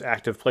 first most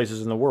active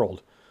places in the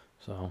world.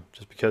 So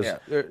just because Yeah,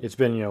 there, it's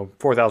been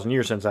 4,000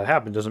 years since that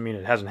happened doesn't mean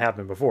it hasn't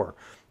happened before.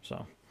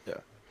 So yeah.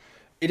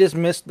 He just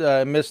missed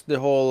the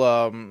whole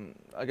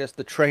I guess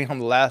the train on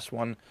the last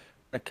one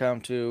when it come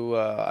to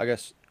I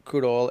guess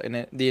crude oil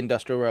and the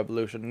industrial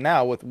revolution.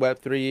 Now with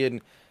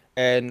Web3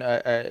 and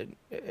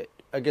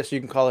I guess you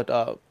can call it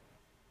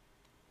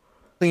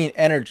clean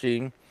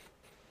energy.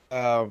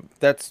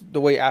 That's the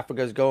way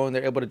Africa is going.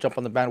 They're able to jump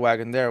on the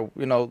bandwagon there.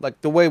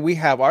 Like the way we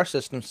have our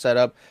system set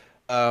up,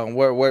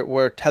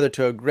 we're tethered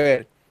to a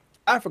grid.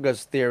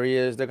 Africa's theory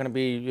is they're going to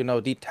be,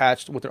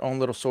 detached with their own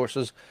little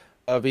sources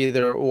of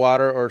either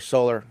water or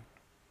solar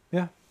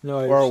yeah,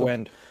 no, or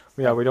wind.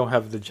 yeah, Yeah. we don't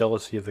have the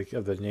jealousy of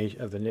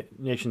the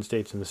nation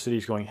states and the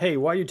cities going, hey,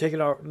 why are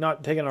you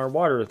not taking our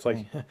water? It's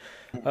like,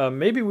 Mm.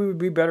 maybe we would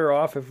be better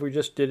off if we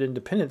just did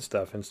independent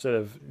stuff instead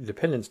of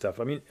dependent stuff.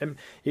 I mean,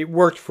 it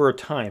worked for a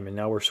time, and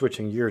now we're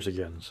switching gears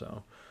again.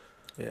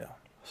 Yeah.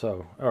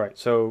 All right.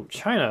 So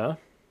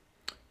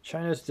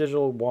China's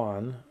digital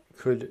yuan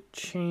could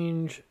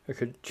challenge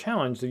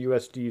the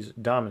USD's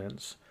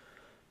dominance.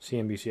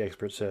 CNBC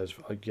expert says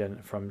again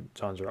from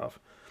Zanzarov.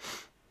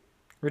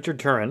 Richard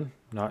Turin,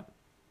 not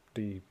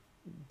the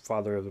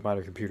father of the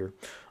modern computer,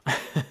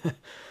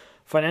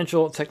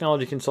 financial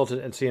technology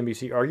consultant at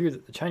CNBC, argued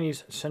that the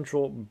Chinese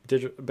Central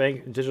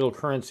Bank digital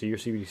currency, or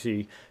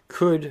CBDC,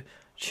 could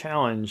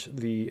challenge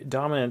the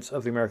dominance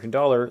of the American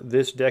dollar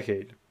this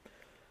decade.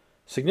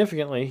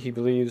 Significantly, he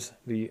believes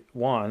the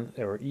yuan,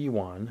 or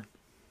yuan,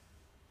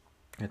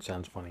 it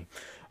sounds funny,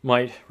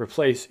 might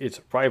replace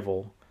its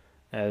rival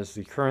as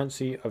the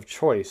currency of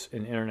choice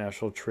in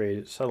international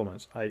trade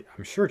settlements.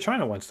 I'm sure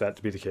China wants that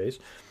to be the case,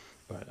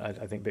 but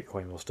I think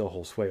Bitcoin will still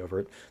hold sway over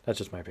it. That's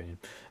just my opinion.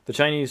 The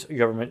Chinese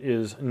government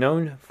is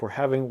known for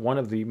having one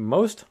of the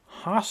most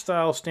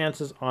hostile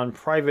stances on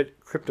private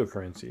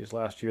cryptocurrencies.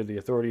 Last year, the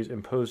authorities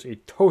imposed a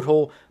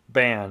total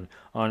ban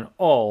on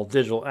all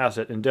digital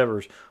asset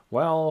endeavors,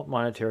 while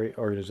monetary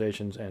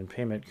organizations and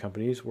payment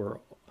companies were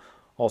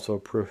also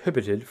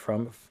prohibited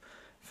from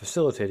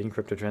facilitating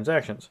crypto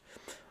transactions.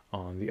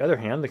 On the other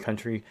hand, the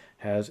country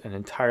has an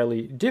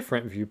entirely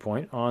different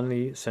viewpoint on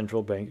the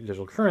central bank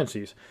digital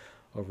currencies.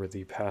 Over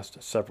the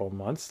past several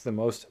months, the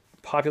most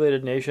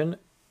populated nation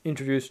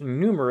introduced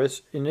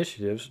numerous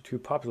initiatives to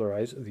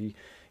popularize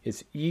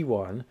its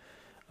yuan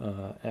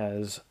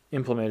as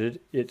implemented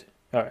it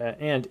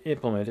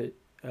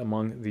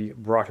among the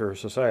broader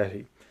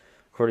society.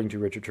 According to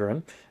Richard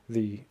Turin,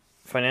 the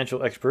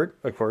financial expert,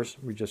 of course,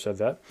 we just said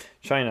that,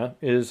 China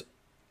is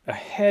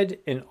ahead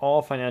in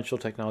all financial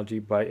technology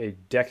by a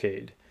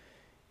decade.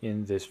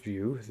 In this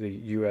view, the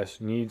U.S.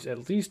 needs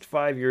at least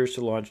 5 years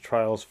to launch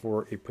trials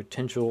for a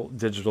potential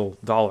digital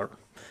dollar.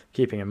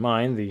 Keeping in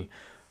mind the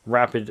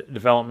rapid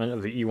development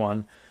of the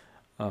yuan,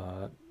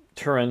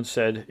 Turin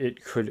said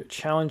it could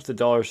challenge the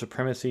dollar's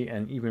supremacy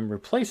and even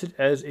replace it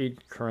as a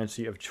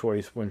currency of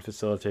choice when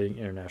facilitating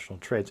international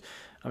trades.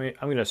 I mean,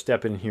 I'm going to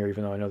step in here,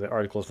 even though I know the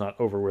article is not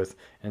over with,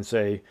 and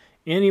say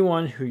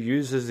anyone who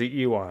uses the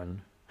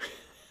yuan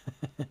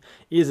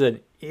is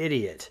an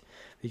idiot,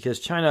 because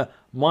China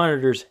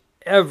monitors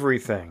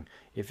everything.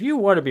 If you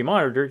want to be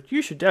monitored,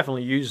 you should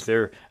definitely use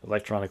their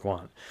electronic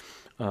yuan.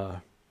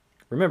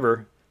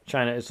 Remember,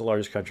 China is the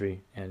largest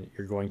country, and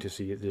you're going to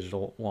see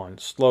digital yuan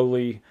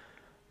slowly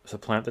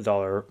supplant the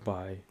dollar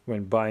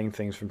when buying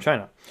things from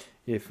China.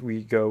 If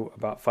we go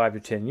about 5 to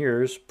 10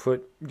 years,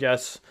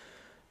 guess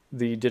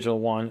the digital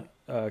yuan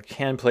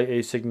can play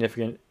a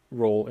significant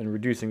role in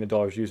reducing the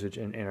dollar's usage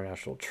in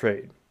international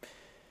trade.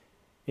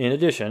 In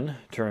addition,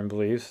 Turin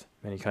believes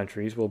many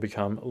countries will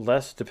become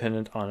less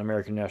dependent on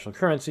American national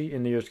currency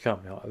in the years to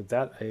come. Now,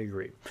 that I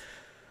agree.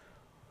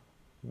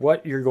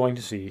 What you're going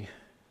to see,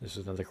 this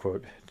is another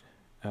quote,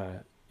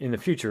 in the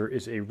future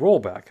is a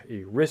rollback,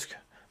 a risk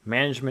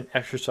management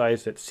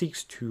exercise that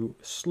seeks to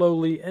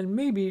slowly and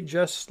maybe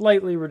just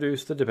slightly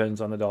reduce the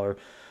dependence on the dollar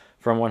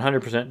from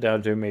 100%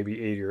 down to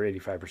maybe 80 or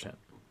 85%.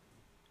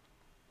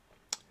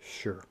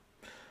 Sure.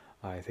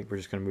 I think we're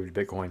just going to move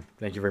to Bitcoin.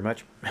 Thank you very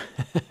much.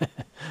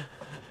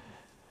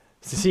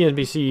 The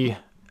CNBC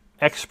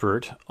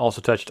expert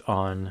also touched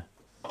on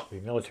the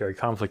military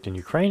conflict in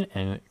Ukraine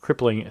and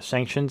crippling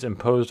sanctions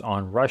imposed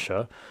on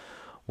Russia,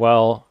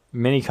 while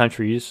many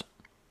countries,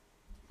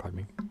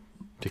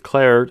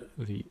 declared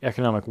the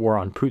economic war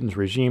on Putin's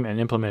regime and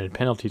implemented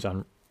penalties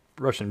on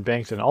Russian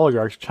banks and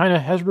oligarchs. China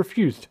has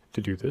refused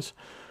to do this.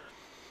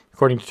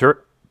 According to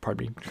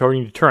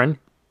Turin,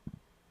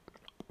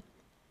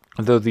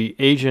 though the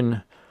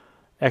Asian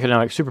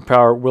economic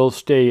superpower will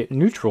stay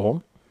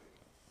neutral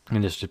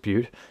in this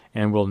dispute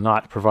and will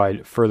not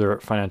provide further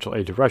financial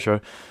aid to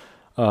Russia,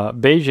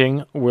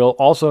 Beijing will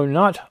also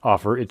not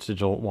offer its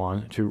digital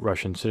yuan to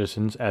Russian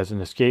citizens as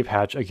an escape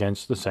hatch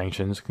against the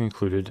sanctions,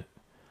 concluded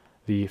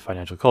the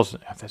financial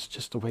consultant. That's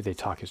just the way they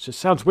talk. It just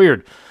sounds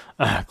weird.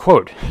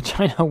 Quote,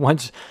 China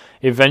wants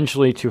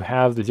eventually to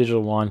have the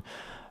digital yuan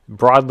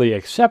broadly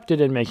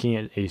accepted, and making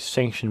it a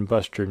sanction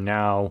buster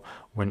now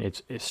when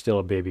it's still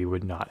a baby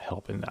would not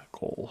help in that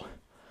goal.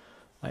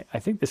 I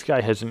think this guy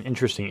has an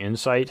interesting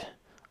insight.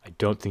 I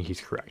don't think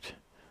he's correct,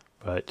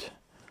 but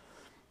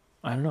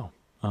I don't know.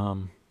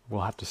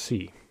 We'll have to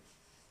see.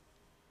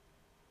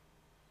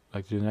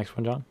 Like to do the next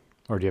one, John?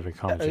 Or do you have any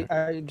comments?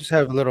 I just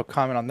have a little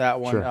comment on that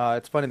one. Sure.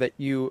 It's funny that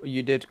you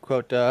did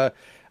quote that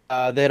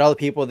all the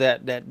people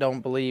that don't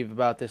believe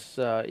about this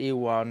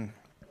yuan.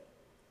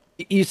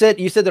 You said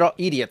they're all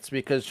idiots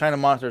because China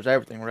monitors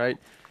everything, right?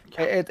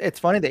 It's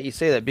funny that you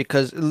say that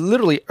because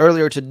literally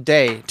earlier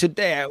today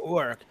at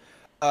work,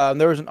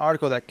 there was an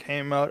article that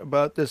came out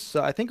about this.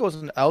 I think it was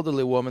an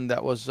elderly woman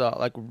that was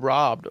like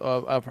robbed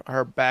of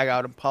her bag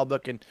out in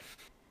public, and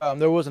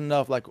there wasn't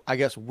enough, like, I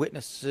guess,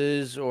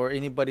 witnesses or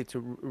anybody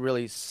to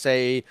really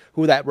say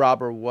who that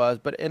robber was,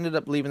 but ended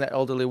up leaving that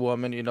elderly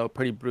woman,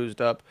 pretty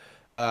bruised up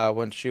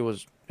when she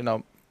was,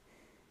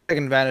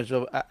 taken advantage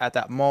of at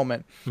that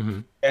moment. Mm-hmm.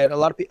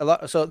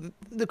 And so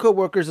the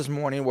co-workers this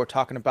morning were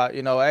talking about,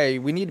 hey,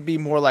 we need to be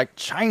more like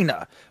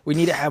China. We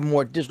need to have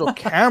more digital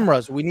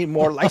cameras. We need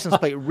more license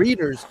plate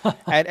readers,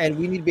 and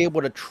we need to be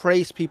able to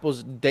trace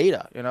people's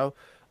data,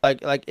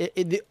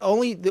 the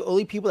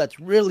only people that's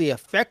really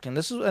affecting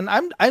this is, and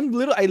I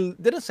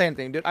didn't say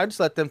anything, dude. I just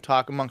let them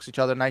talk amongst each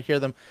other, and I hear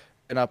them,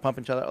 pump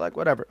each other, like,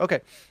 whatever. Okay.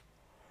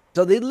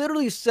 So they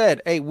literally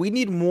said, hey, we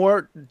need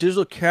more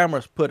digital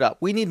cameras put up.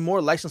 We need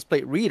more license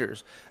plate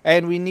readers,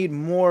 and we need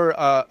more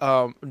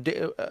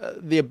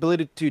the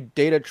ability to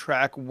data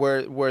track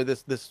where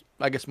this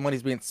I guess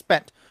money's being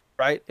spent,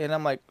 right? And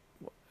I'm like,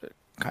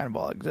 kind of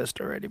all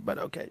exist already, but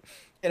okay.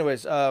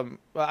 anyways,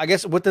 I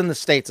guess within the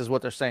states is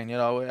what they're saying.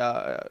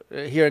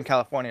 Here in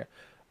California,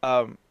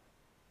 um,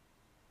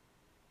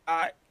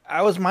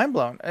 I was mind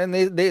blown, and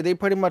they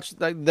pretty much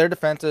like their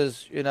defense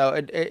is,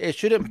 it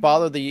shouldn't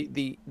bother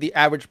the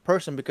average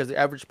person because the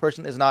average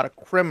person is not a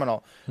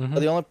criminal. So Hmm.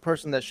 the only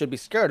person that should be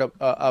scared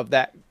of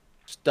that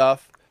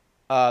stuff,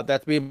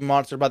 that's being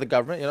monitored by the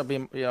government,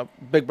 being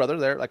Big Brother,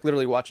 there like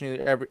literally watching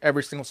you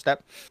every single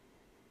step,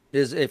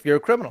 is if you're a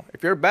criminal.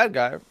 If you're a bad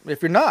guy,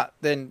 if you're not,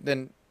 then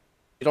you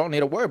don't need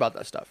to worry about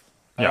that stuff.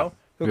 You Yeah. know,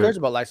 who There, cares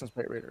about license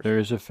plate readers? there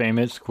is a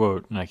famous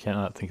quote, and I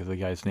cannot think of the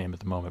guy's name at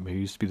the moment, but he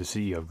used to be the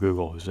CEO of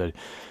Google, who said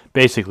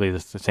basically the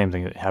same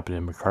thing that happened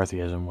in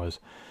McCarthyism was,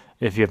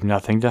 if you have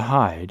nothing to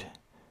hide,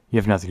 you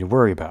have nothing to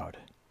worry about.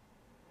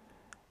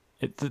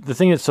 The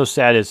thing that's so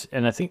sad is,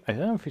 and I don't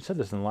know if you said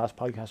this in the last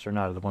podcast or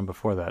not, or the one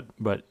before that,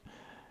 but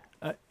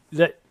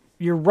that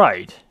you're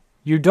right.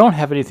 You don't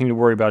have anything to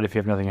worry about if you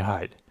have nothing to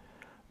hide.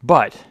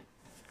 But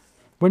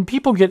when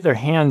people get their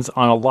hands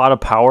on a lot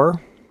of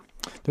power,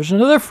 there's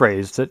another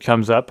phrase that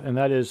comes up, and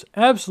that is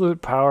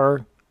absolute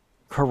power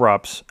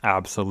corrupts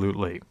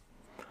absolutely.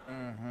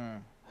 Hmm.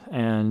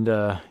 And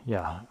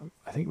yeah,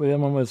 I think the other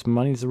one was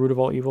money's the root of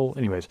all evil.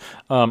 Anyways,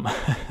 um,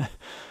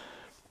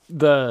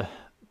 the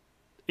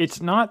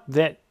it's not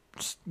that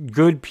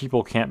good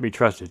people can't be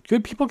trusted.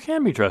 Good people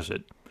can be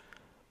trusted,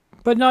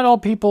 but not all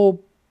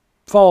people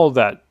follow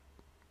that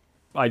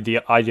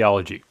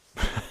ideology.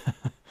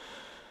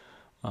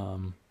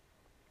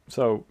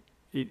 So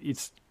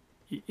it's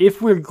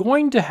if we're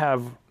going to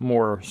have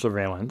more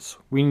surveillance,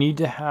 we need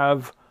to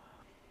have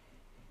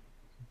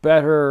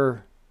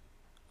better.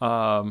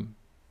 Um,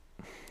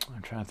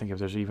 I'm trying to think if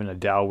there's even a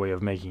Dow way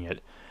of making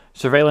it.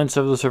 Surveillance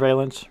of the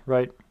surveillance,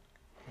 right?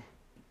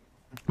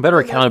 Better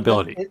And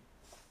accountability.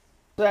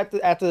 so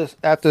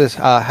after this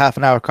half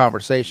an hour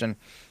conversation,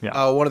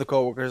 Yeah, one of the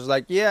coworkers is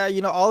like, "Yeah,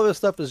 all of this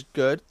stuff is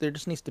good. There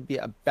just needs to be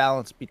a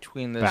balance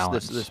between this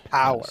balance.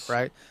 power, Yes,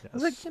 right?" I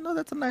was like, yes,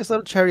 that's a nice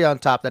little cherry on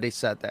top that he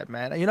said that,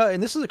 man.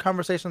 And this is a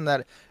conversation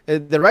that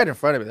they're right in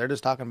front of me. They're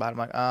just talking about it. I'm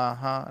like,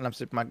 uh-huh, and I'm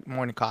sipping my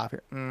morning coffee.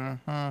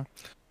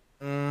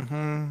 Mm-hmm,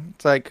 mm-hmm.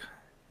 It's like,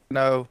 you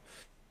know.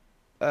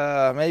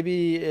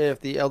 Maybe if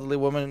the elderly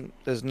woman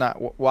is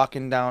not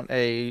walking down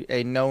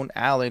a known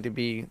alley to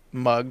be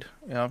mugged,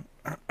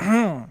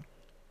 I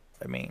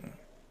mean,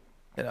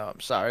 I'm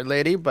sorry,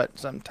 lady, but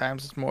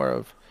sometimes it's more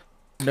of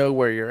know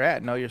where you're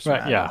at, know your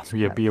right. Yeah, surroundings.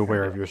 yeah. Be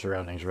aware of your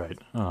surroundings, right?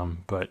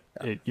 But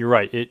you're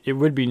right. It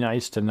would be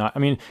nice to not. I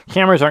mean,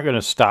 cameras aren't going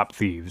to stop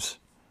thieves.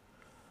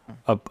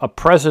 A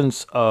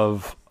presence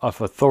of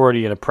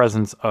authority and a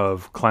presence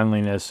of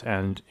cleanliness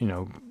and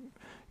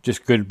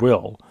just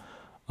goodwill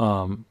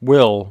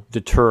will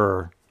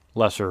deter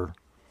lesser,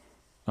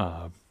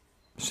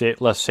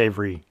 less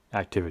savory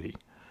activity.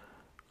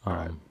 All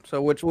right. Um,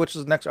 So which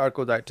is the next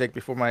article that I take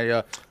before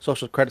my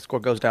social credit score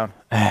goes down?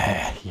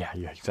 yeah,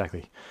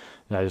 exactly.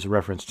 That is a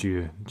reference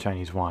to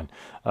Chinese yuan.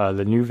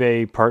 The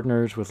Nuvei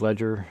partners with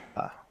Ledger.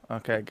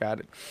 Okay, got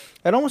it.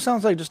 It almost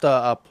sounds like just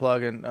a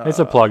plug-in It's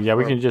a plug. Yeah, for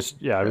we yeah.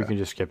 can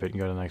just skip it and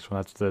go to the next one.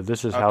 That's the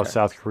this is how Okay.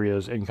 South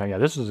Korea's income. Yeah,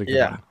 this is a good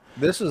Yeah, one.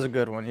 this is a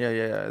good one.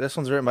 Yeah. This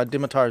one's written by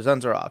Dimitar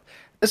Zenzarov.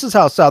 This is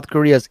how South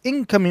Korea's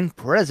incoming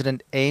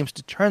president aims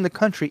to turn the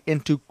country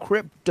into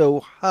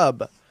crypto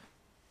hub.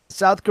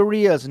 South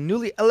Korea's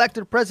newly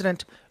elected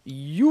president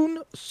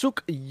Yoon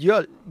Suk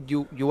Yeol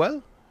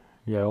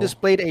Yo,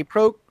 displayed a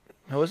pro.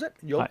 How was it?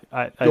 Yo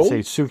I'd say Yo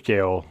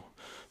Sukyeo,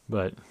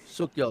 but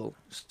Suk Yeol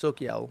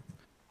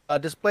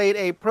displayed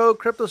a pro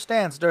crypto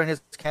stance during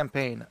his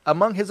campaign.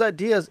 Among his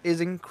ideas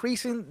is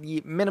increasing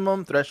the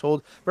minimum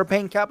threshold for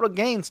paying capital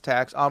gains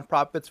tax on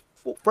profits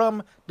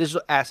from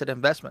digital asset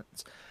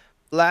investments.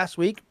 Last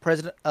week,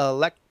 president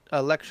elect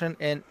election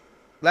in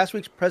last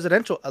week's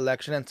presidential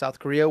election in South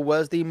Korea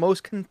was the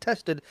most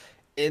contested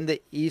in the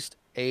East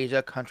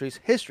Asia country's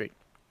history.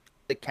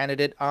 The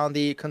candidate on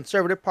the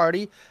Conservative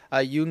Party,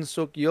 Yoon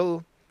Suk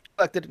Yeol,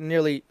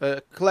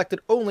 collected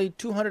only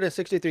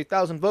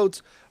 263,000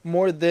 votes,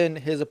 more than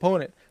his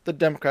opponent, the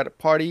Democratic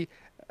Party,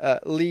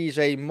 Lee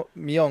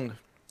Jae-myung.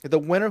 The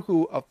winner,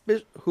 who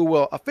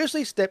will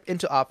officially step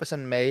into office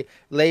in May,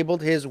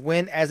 labeled his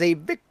win as a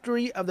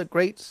victory of the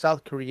great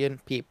South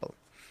Korean people.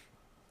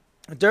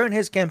 During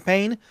his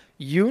campaign,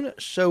 Yoon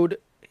showed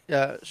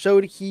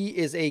he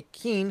is a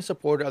keen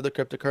supporter of the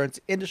cryptocurrency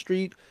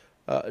industry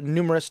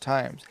numerous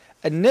times.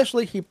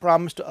 Initially, he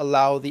promised to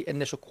allow the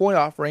initial coin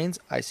offerings,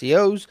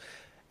 ICOs.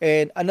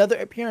 In another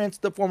appearance,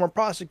 the former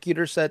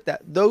prosecutor said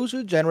that those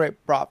who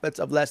generate profits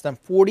of less than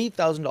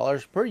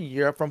 $40,000 per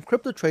year from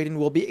crypto trading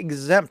will be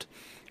exempt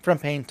from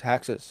paying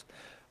taxes.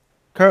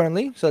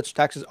 Currently, such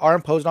taxes are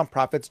imposed on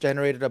profits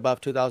generated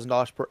above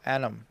 $2,000 per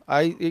annum.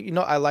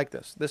 I like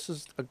this. This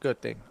is a good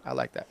thing. I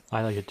like that.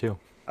 I like it too.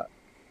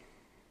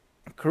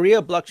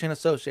 Korea Blockchain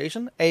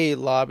Association, a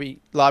lobby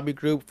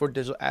group for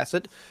digital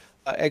asset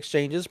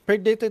exchanges,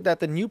 predicted that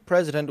the new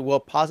president will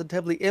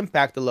positively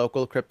impact the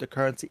local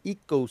cryptocurrency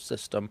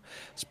ecosystem.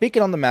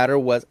 Speaking on the matter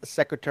was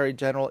Secretary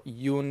General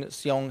Yoon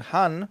Seong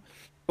Han.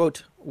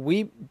 Quote,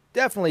 "We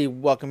definitely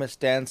welcome his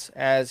stance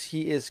as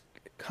he is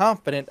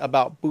confident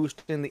about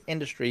boosting the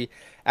industry.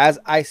 As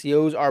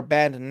ICOs are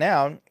banned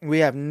now, we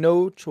have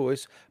no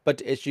choice but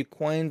to issue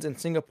coins in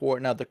Singapore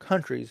and other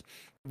countries.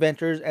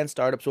 Ventures and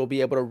startups will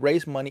be able to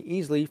raise money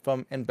easily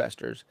from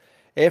investors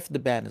if the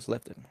ban is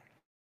lifted.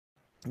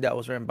 That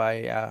was written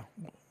by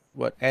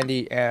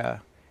Andy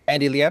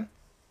Liam.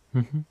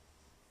 Hmm.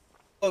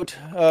 Quote,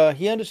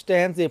 he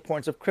understands the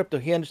importance of crypto.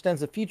 He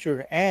understands the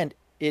future, and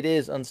it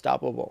is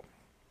unstoppable.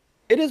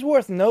 It is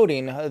worth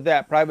noting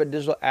that private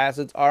digital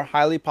assets are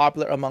highly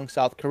popular among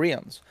South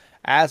Koreans,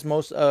 as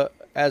most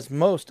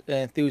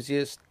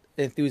enthusiastic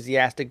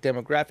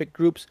demographic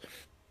groups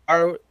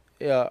are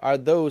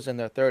those in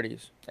their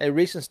 30s. A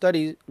recent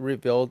study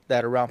revealed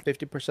that around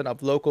 50%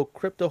 of local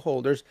crypto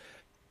holders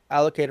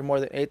allocated more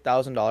than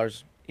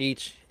 $8,000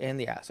 each in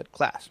the asset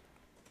class.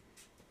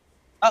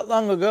 Not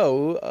long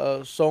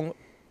ago, Song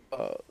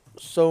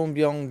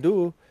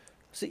Byung-do,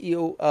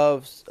 CEO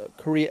of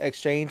Korea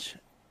Exchange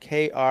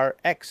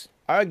KRX,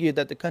 argued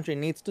that the country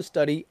needs to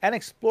study and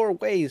explore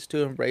ways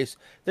to embrace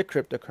the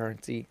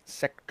cryptocurrency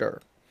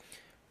sector.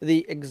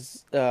 The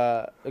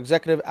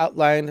executive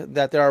outlined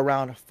that there are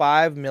around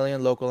 5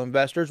 million local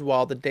investors,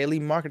 while the daily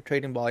market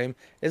trading volume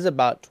is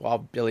about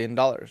 $12 billion.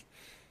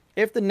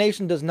 If the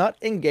nation does not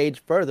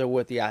engage further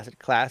with the asset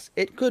class,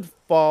 it could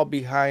fall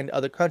behind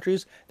other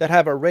countries that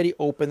have already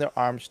opened their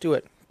arms to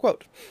it.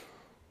 Quote,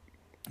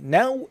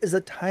 now is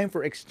the time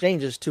for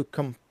exchanges to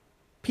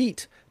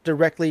compete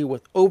directly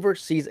with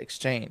overseas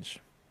exchange.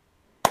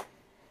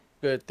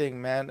 Good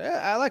thing, man.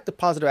 I like the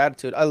positive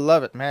attitude. I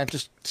love it, man.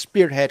 Just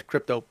spearhead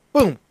crypto.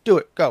 Boom, do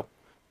it. Go.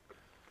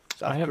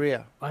 South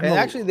Korea. And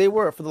actually, they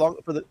were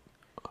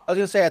I was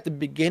gonna say at the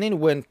beginning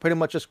when pretty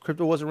much just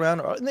crypto was around,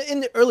 or in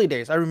the early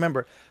days. I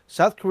remember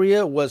South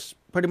Korea was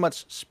pretty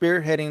much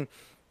spearheading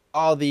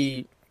all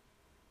the,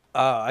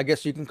 I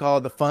guess you can call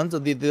it the funds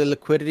of the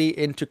liquidity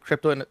into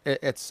crypto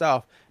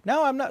itself.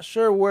 Now I'm not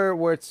sure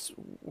where it's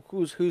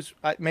who's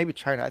maybe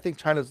China. I think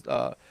China's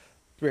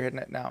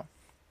spearheading it now.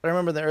 But I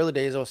remember in the early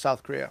days it was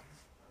South Korea.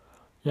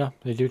 Yeah,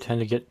 they do tend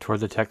to get toward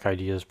the tech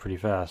ideas pretty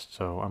fast.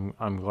 So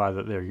I'm glad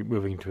that they're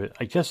moving to it.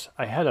 I guess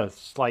I had a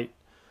slight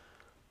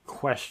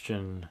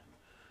question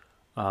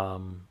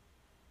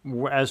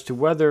as to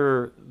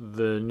whether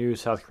the new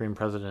South Korean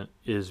president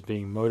is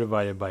being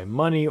motivated by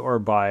money or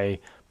by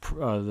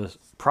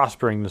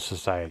prospering the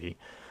society.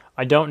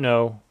 I don't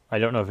know. I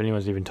don't know if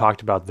anyone's even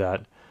talked about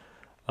that.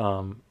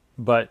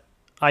 But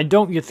I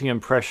don't get the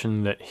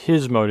impression that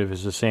his motive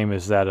is the same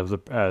as that of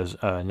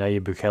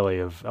Nayib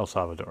Bukele of El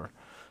Salvador.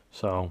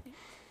 So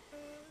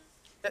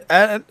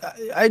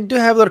I do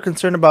have a little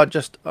concern about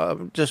just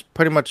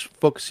pretty much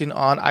focusing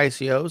on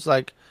ICOs.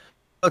 Like,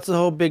 what's the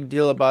whole big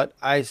deal about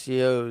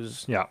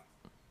ICOs? yeah,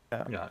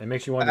 it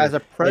makes you wonder: As a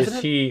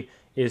president,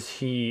 is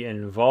he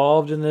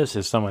involved in this?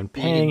 Is someone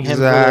paying him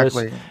for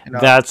exactly.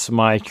 this? That's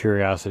my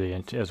curiosity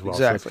as well.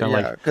 Exactly. So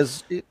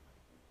it's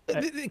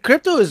Yeah, because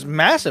crypto is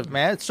massive,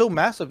 man. It's so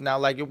massive now.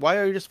 Like, why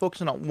are you just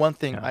focusing on one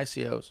thing?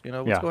 ICOs. You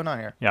know what's going on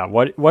here? Yeah.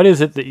 What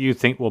is it that you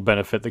think will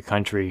benefit the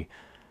country,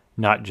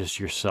 not just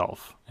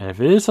yourself? And if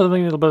it is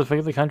something that'll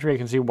benefit the country, I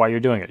can see why you're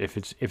doing it. If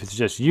it's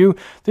just you,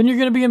 then you're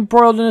going to be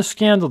embroiled in a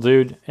scandal,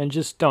 dude. And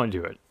just don't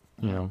do it.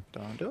 You know,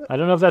 don't do it. I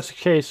don't know if that's the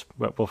case,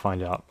 but we'll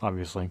find out.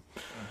 Obviously.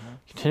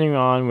 Continuing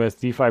on with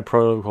DeFi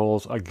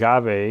protocols,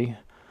 Agave,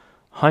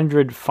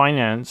 100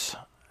 Finance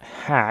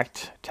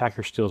hacked.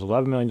 Attacker steals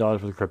 $11 million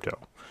worth of crypto.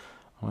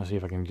 I want to see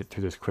if I can get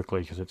through this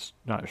quickly because it's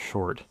not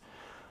short.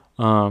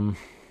 Shiny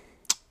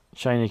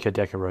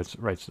Kadeka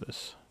writes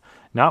this.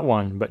 Not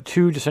one, but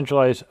two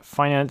decentralized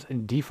finance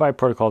and DeFi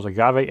protocols,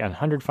 Agave and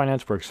 100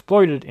 Finance, were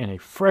exploited in a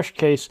fresh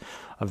case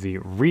of the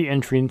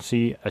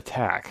re-entrancy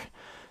attack.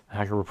 The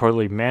hacker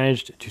reportedly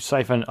managed to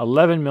siphon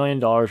 $11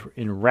 million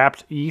in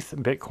wrapped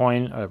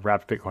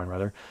wrapped Bitcoin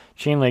rather,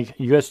 Chainlink,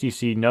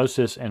 USDC,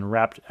 Gnosis, and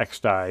wrapped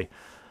XDAI,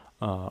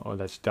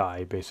 that's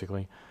DAI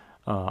basically,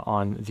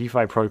 on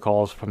DeFi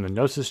protocols from the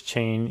Gnosis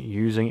chain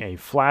using a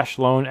flash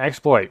loan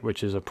exploit,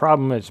 which is a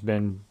problem that's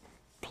been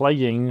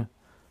plaguing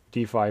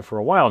DeFi for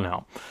a while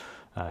now.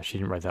 She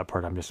didn't write that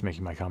part. I'm just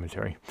making my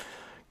commentary.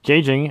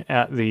 Gauging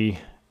at the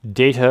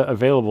data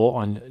available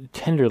on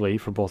Tenderly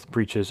for both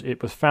breaches,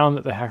 it was found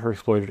that the hacker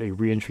exploited a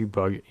reentry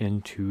bug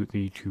into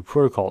the two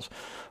protocols.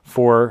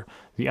 For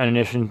the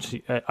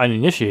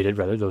uninitiated,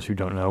 those who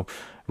don't know,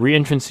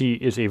 reentrancy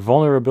is a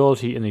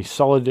vulnerability in the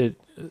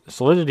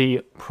Solidity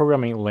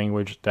programming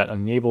language that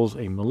enables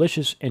a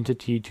malicious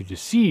entity to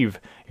deceive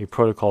a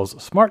protocol's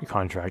smart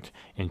contract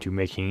into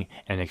making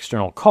an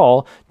external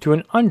call to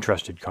an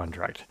untrusted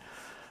contract.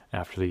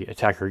 After the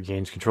attacker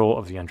gains control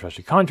of the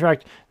untrusted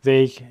contract,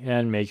 they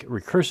can make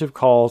recursive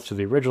calls to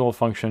the original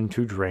function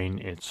to drain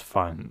its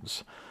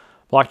funds.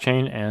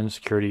 Blockchain and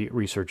security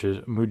researchers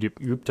Mudip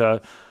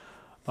Gupta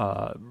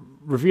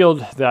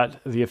revealed that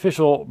the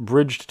official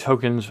bridged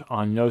tokens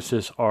on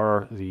Gnosis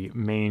are the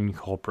main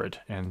culprit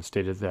and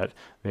stated that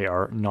they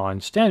are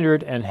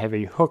non-standard and have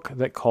a hook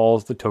that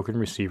calls the token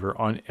receiver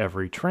on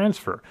every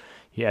transfer.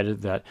 He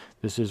added that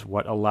this is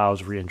what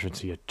allows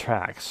reentrancy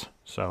attacks.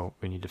 So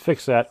we need to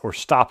fix that or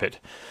stop it.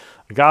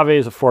 Agave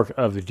is a fork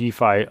of the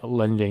DeFi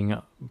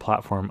lending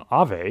platform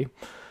Aave,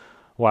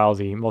 while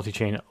the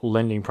multi-chain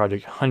lending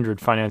project 100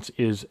 Finance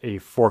is a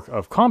fork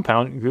of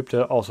Compound.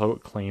 Gupta also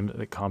claimed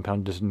that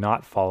Compound does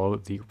not follow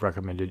the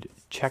recommended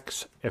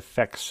checks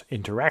effects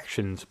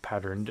interactions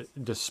pattern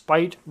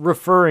despite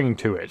referring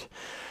to it.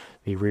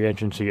 The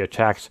reentrancy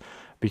attacks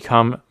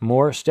become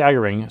more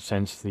staggering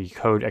since the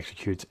code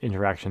executes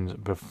interactions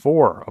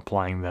before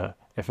applying the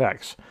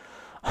effects.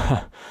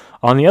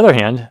 On the other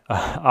hand,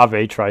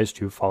 Aave tries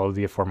to follow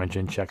the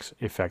aforementioned checks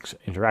effects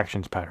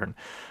interactions pattern.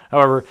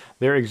 However,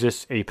 there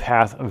exists a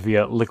path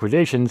via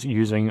liquidations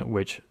using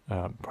which,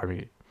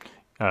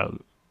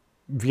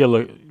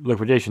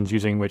 liquidations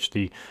using which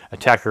the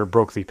attacker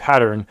broke the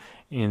pattern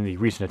in the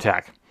recent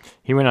attack.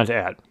 He went on to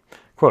add,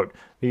 quote,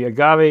 the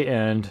Agave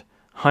and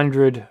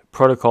 100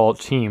 protocol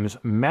teams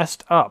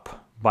messed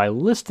up by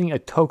listing a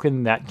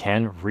token that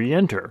can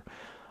re-enter.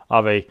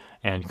 Aave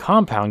and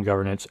Compound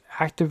governance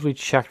actively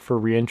checked for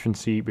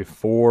reentrancy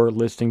before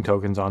listing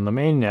tokens on the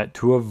mainnet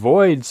to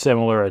avoid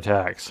similar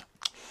attacks.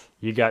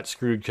 You got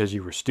screwed because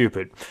you were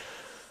stupid.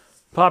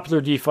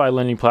 Popular DeFi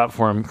lending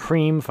platform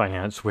Cream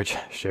Finance, which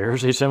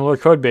shares a similar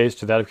code base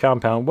to that of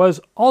Compound, was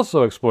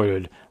also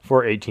exploited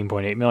for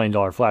 $18.8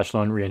 million flash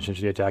loan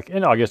reentrancy attack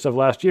in August of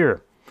last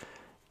year.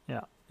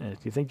 Yeah, and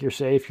if you think you're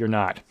safe, you're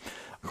not.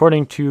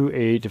 According to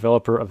a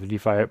developer of the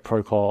DeFi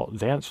protocol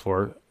dance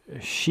floor,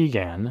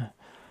 Shigan,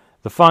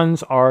 the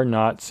funds are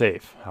not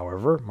safe.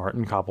 However,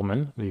 Martin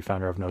Koppelman, the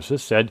founder of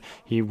Gnosis, said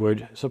he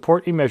would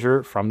support a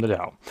measure from the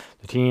DAO.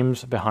 The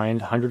teams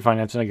behind 100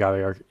 Finance and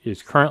Agave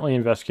is currently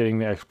investigating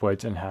the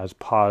exploits and has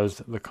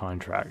paused the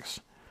contracts.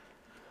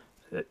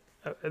 The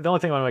only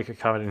thing I want to make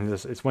a comment on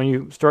this is when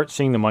you start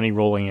seeing the money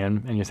rolling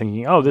in and you're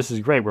thinking, oh, this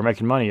is great, we're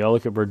making money, oh,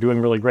 look, we're doing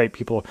really great.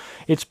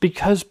 It's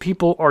because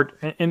people are,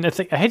 and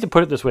I hate to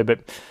put it this way, but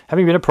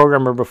having been a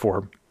programmer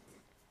before,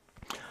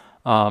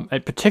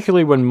 and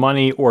particularly when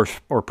money or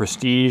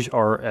prestige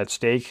are at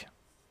stake,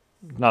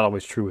 not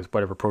always true with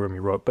whatever program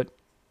you wrote, but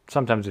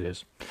sometimes it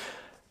is,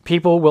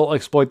 people will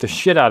exploit the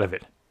shit out of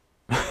it.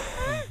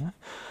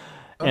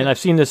 And I've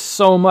seen this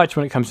so much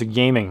when it comes to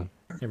gaming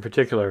in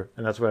particular,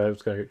 and that's what I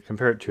was going to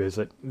compare it to, is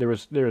that there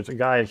was a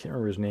guy, I can't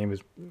remember his name,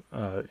 is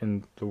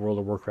in the World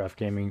of Warcraft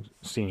gaming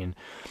scene,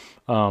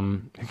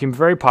 who became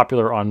very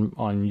popular on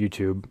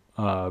YouTube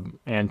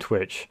and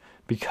Twitch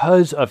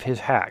because of his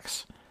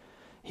hacks.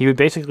 He would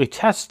basically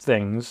test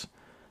things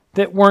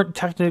that weren't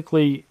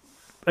technically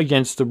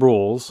against the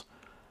rules,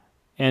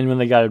 and when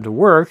they got him to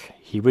work,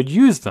 he would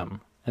use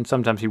them. And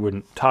sometimes he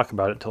wouldn't talk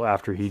about it until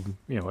after he'd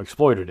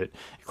exploited it.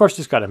 Of course,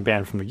 this got him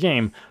banned from the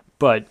game,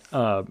 but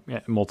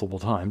multiple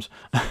times.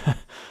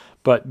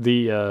 But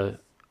the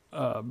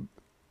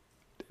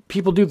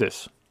people do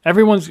this. When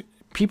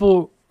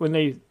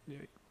they,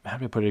 how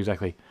do I put it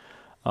exactly?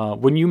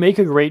 When you make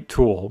a great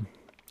tool,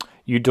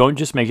 you don't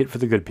just make it for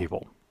the good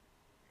people.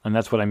 And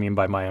that's what I mean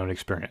by my own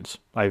experience.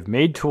 I've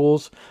made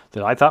tools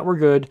that I thought were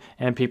good,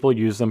 and people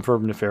use them for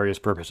nefarious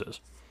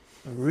purposes.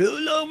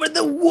 Rule over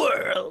the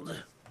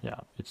world. Yeah,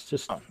 it's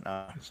just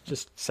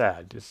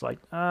sad. It's like,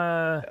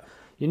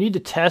 you need to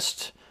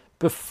test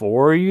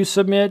before you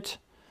submit,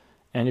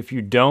 and if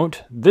you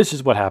don't, this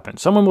is what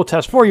happens. Someone will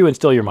test for you and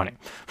steal your money.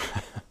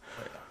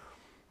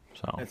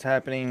 So it's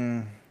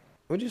happening,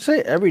 would you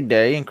say, every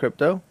day in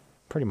crypto?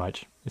 Pretty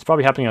much. It's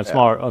probably happening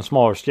on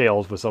smaller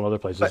scales with some other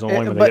places.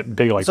 Only when they get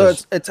big like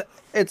this. So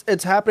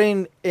it's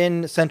happening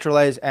in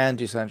centralized and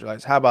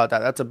decentralized. How about that?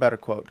 That's a better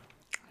quote.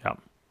 Yeah.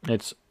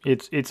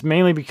 It's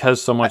mainly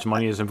because so much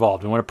money is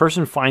involved. And when a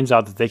person finds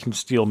out that they can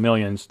steal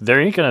millions, they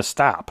ain't going to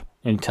stop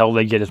until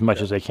they get as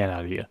much as they can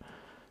out of you.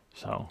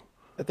 So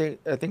I think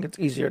it's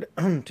easier to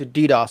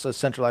DDoS a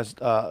centralized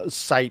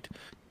site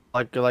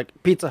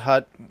like Pizza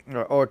Hut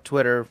or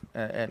Twitter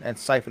and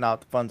siphon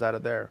out the funds out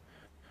of there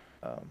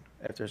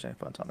if there's any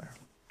funds on there.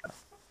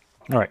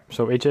 All right,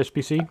 so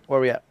HSBC? Where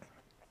are we at?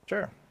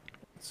 Sure.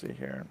 Let's see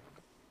here.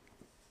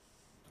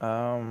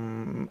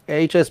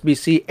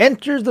 HSBC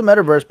enters the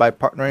metaverse by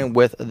partnering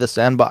with The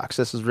Sandbox.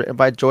 This is written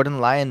by Jordan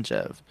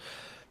Lionjev.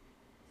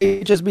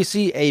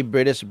 HSBC, a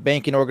British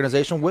banking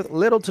organization with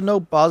little to no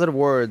positive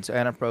words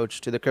and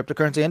approach to the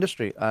cryptocurrency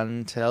industry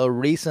until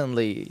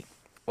recently,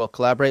 will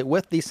collaborate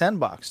with The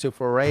Sandbox to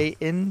foray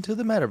into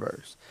the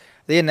metaverse.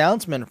 The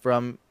announcement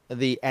from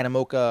the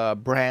Animoca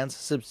Brands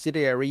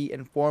subsidiary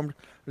informed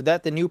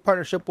that the new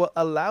partnership will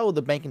allow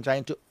the banking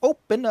giant to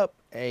open up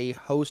a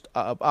host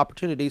of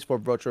opportunities for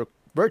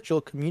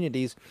virtual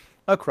communities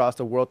across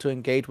the world to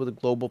engage with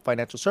global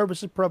financial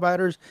services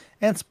providers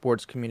and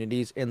sports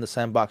communities in the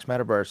Sandbox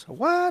metaverse.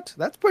 What?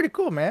 That's pretty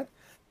cool, man.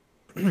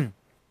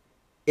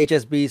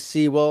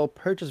 HSBC will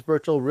purchase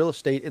virtual real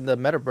estate in the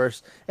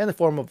metaverse in the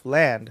form of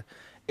land.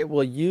 It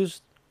will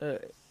use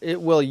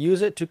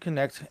it to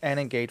connect and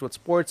engage with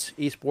sports,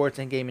 esports,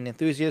 and gaming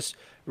enthusiasts.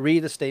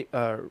 Read the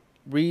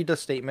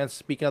statement.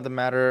 Speaking of the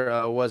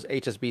matter, was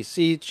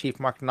HSBC Chief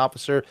Marketing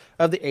Officer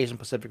of the Asian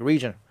Pacific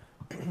region.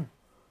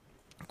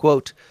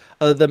 Quote,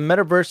 the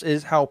metaverse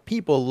is how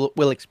people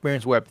will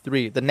experience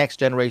Web3, the next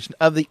generation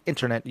of the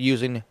internet,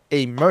 using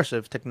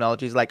immersive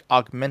technologies like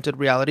augmented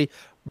reality,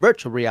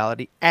 virtual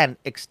reality, and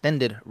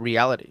extended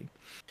reality.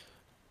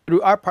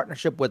 Through our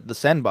partnership with The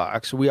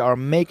Sandbox, we are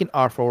making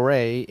our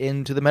foray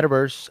into the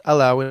metaverse,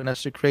 allowing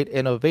us to create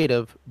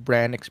innovative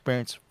brand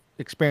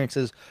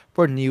experiences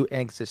for new and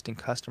existing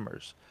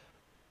customers.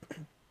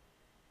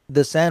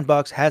 The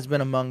Sandbox has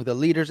been among the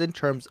leaders in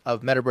terms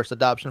of metaverse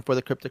adoption for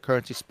the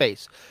cryptocurrency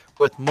space,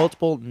 with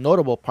multiple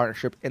notable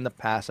partnerships in the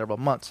past several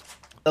months.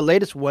 The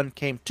latest one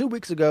came 2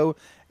 weeks ago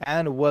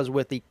and was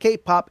with the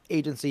K-pop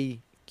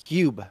agency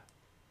Cube.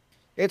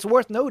 It's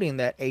worth noting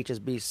that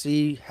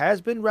HSBC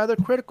has been rather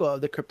critical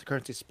of the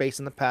cryptocurrency space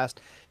in the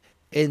past.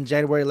 In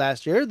January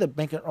last year, the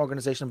banking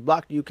organization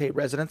blocked UK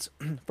residents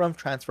from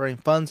transferring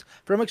funds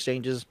from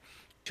exchanges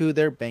to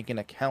their banking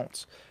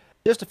accounts.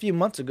 Just a few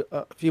months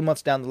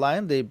down the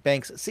line, the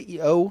bank's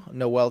CEO,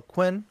 Noel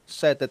Quinn,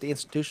 said that the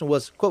institution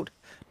was, quote,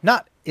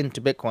 not into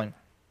Bitcoin.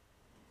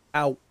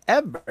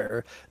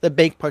 However, the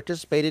bank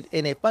participated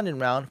in a funding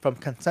round from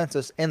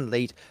Consensus in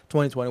late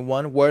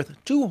 2021 worth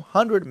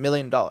 $200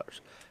 million.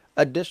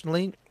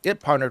 Additionally,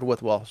 it partnered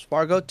with Wells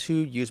Fargo to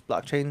use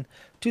blockchain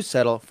to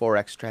settle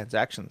Forex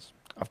transactions.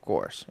 Of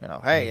course,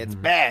 hey, it's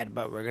bad,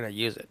 but we're going to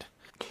use it.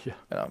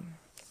 Yeah.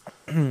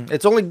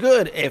 It's only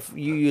good if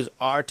you use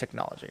our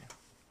technology.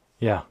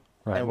 Yeah,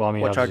 right. And Well, I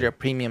mean, we'll charge you a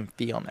premium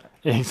fee on that.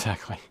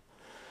 Exactly.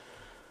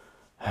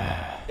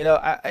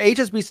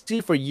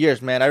 HSBC for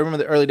years, man. I remember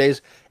the early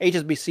days.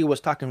 HSBC was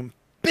talking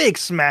big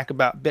smack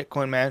about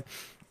Bitcoin, man,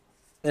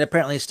 and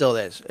apparently it still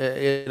is.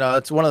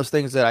 It's one of those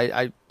things that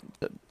I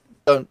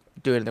don't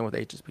do anything with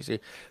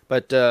HSBC,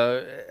 but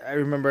I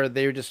remember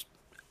they were just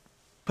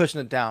pushing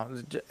it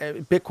down.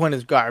 Bitcoin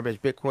is garbage.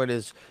 Bitcoin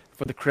is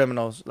for the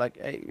criminals. Like,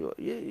 hey,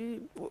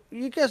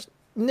 you guys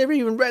never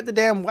even read the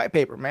damn white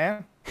paper,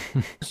 man.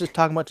 It's just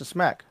talking about the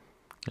smack.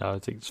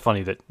 It's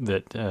funny that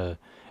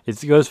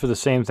it goes for the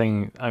same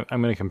thing.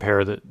 I'm going to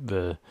compare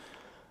the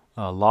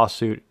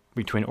lawsuit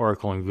between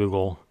Oracle and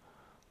Google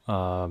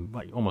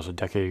like almost a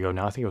decade ago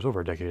now. I think it was over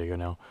a decade ago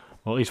now.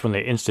 Well, at least when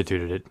they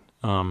instituted it,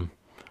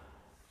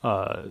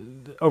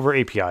 over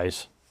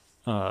APIs.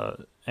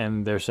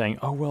 And they're saying,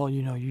 oh, well,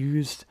 you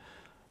used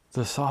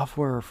the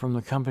software from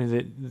the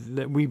company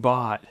that we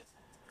bought,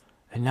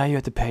 and now you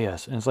have to pay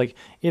us. And it's like,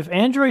 if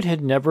Android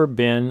had never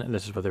been,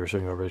 this is what they were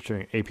showing over,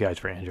 showing APIs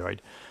for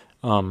Android.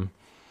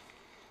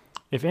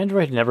 If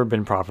Android had never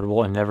been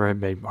profitable and never had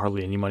made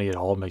hardly any money at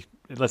all,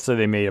 let's say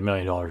they made $1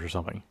 million or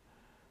something,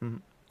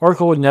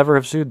 Oracle would never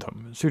have sued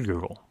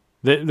Google.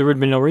 There would have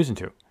been no reason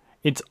to.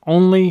 It's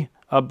only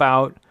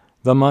about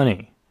the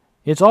money.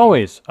 It's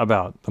always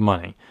about the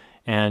money.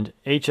 And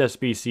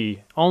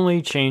HSBC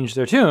only changed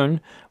their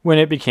tune when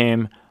it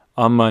became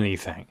a money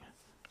thing.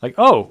 Like,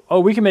 oh,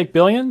 we can make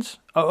billions?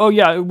 Oh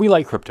yeah, we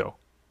like crypto.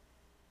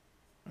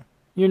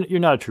 You're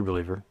not a true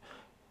believer.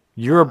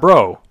 You're a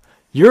bro.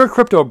 You're a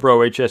crypto bro,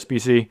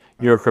 HSBC.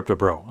 You're a crypto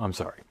bro. I'm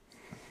sorry.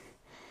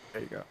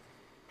 There you go.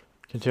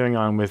 Continuing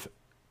on with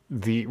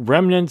the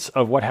remnants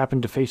of what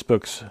happened to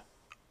Facebook's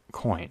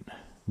coin,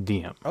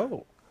 Diem.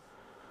 Oh.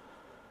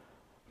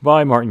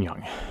 By Martin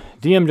Young.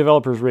 Diem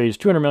developers raised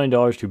 $200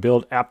 million to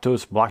build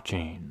Aptos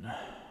blockchain.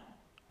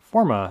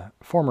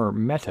 Former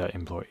Meta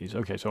employees.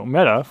 Okay, so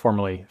Meta,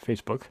 formerly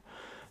Facebook,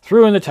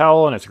 threw in the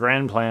towel on its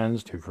grand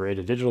plans to create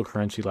a digital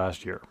currency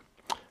last year.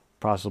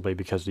 Possibly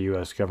because the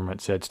U.S. government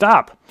said,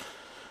 stop!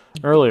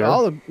 Earlier.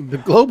 All the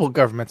global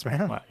governments,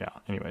 man. Well, yeah,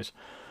 anyways.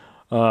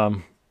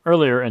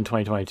 Earlier in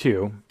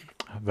 2022,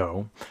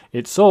 though,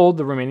 it sold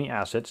the remaining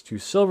assets to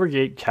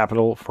Silvergate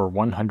Capital for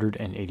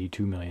 $182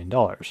 million.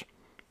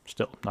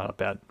 Still not a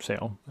bad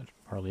sale. That's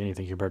hardly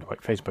anything compared to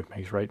what Facebook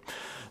makes, right?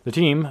 The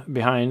team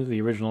behind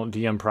the original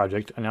Diem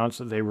project announced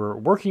that they were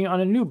working on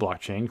a new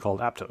blockchain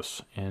called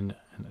Aptos. And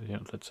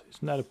isn't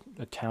that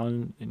a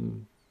town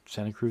in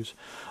Santa Cruz?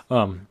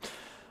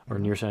 Or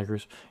near Santa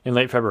Cruz, in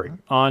late February.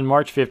 On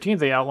March 15th,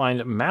 they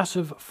outlined a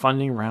massive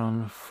funding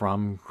round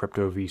from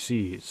crypto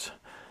VCs.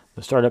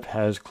 The startup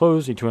has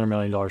closed a $200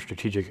 million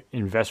strategic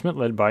investment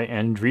led by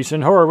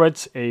Andreessen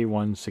Horowitz,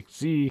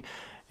 A16Z,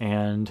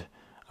 and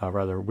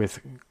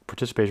with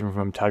participation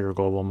from Tiger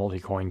Global,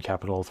 Multicoin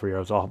Capital, 3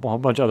 Arrows, a whole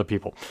bunch of other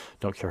people.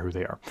 Don't care who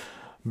they are.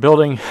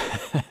 Building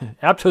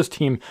Aptos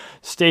team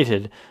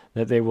stated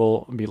that they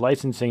will be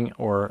licensing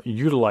or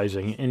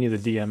utilizing any of the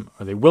Diem,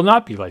 or they will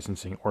not be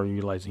licensing or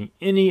utilizing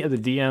any of the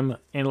Diem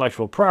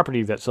intellectual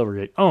property that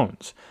Silvergate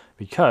owns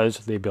because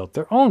they built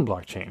their own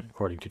blockchain,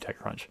 according to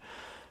TechCrunch.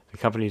 The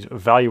company's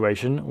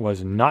valuation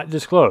was not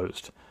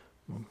disclosed.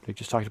 They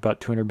just talked about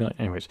 $200 million,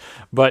 anyways,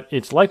 but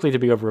it's likely to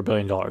be over $1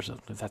 billion.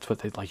 That's what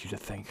they'd like you to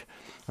think,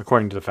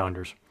 according to the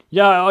founders.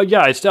 Yeah,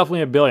 it's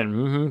definitely $1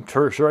 billion.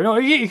 Sure. No,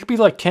 it could be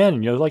like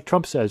 10. Like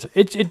Trump says,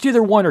 it's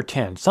either 1 or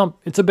 10.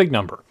 It's a big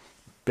number.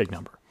 Big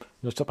number.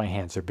 Just up my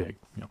hands, they're big.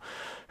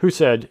 Who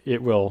said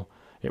it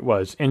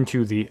was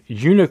into the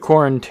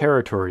unicorn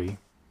territory?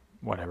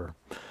 Whatever.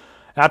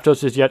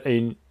 Aptos is yet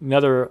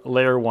another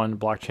layer 1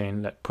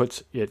 blockchain that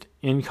puts it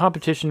in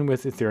competition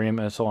with Ethereum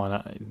and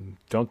Solana.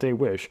 don't they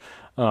wish?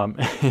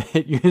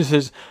 It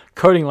uses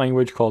coding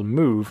language called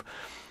Move,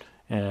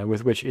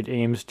 with which it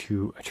aims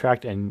to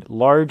attract a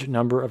large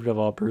number of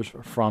developers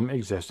from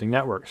existing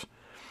networks.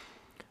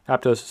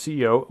 Aptos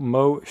CEO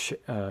Mo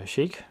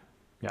Sheikh,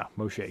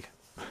 Mo Sheikh,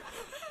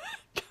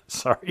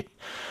 sorry,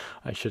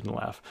 I shouldn't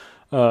laugh,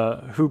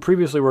 who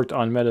previously worked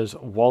on Meta's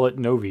wallet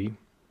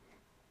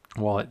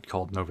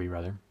called Novi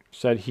rather,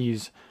 said he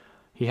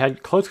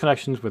had close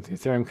connections with the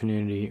Ethereum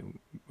community,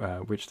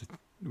 which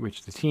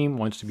the team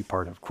wants to be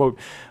part of. Quote,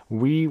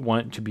 "We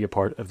want to be a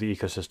part of the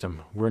ecosystem.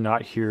 We're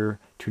not here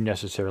to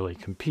necessarily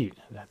compete."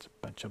 That's a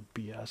bunch of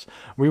BS.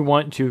 "We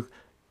want to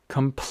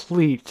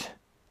complete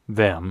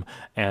them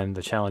and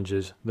the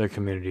challenges the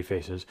community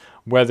faces,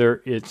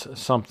 whether it's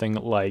something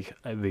like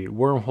the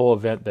wormhole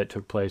event that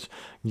took place,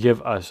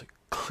 give us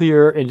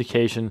clear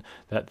indication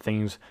that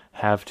things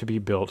have to be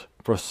built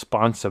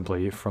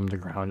responsibly from the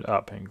ground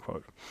up," end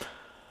quote.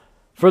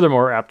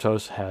 Furthermore,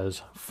 Aptos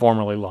has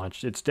formally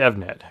launched its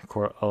DevNet,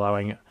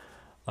 allowing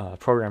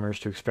programmers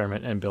to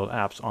experiment and build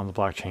apps on the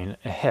blockchain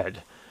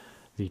ahead.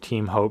 The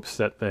team hopes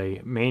that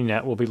the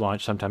mainnet will be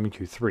launched sometime in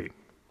Q3.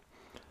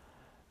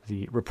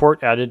 The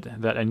report added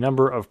that a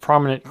number of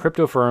prominent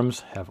crypto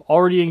firms have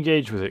already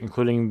engaged with it,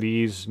 including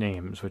these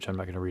names, which I'm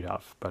not going to read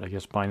off, but I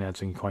guess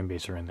Binance and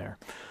Coinbase are in there.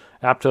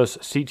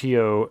 Aptos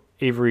CTO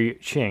Avery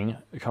Ching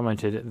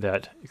commented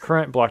that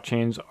current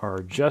blockchains are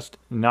just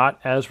not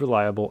as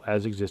reliable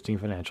as existing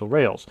financial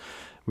rails.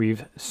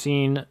 "We've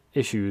seen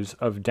issues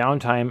of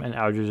downtime and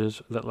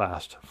outages that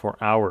last for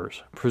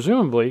hours,"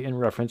 presumably in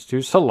reference to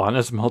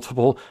Solana's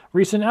multiple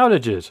recent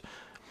outages.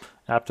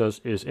 Aptos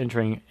is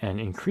entering an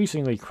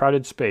increasingly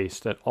crowded space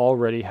that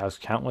already has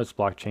countless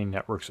blockchain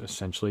networks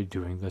essentially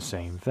doing the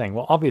same thing.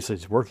 Well, obviously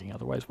it's working,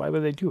 otherwise why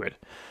would they do it?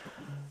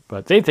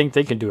 But they think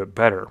they can do it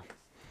better.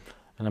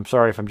 And I'm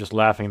sorry if I'm just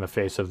laughing in the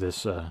face of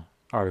this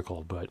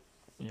article, but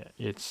yeah,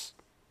 it's,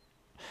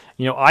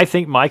 I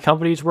think my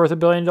company's worth $1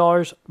 billion,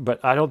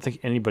 but I don't think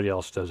anybody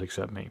else does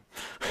except me.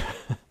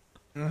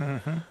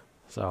 Mm-hmm.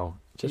 So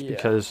just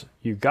because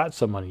you got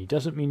some money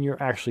doesn't mean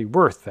you're actually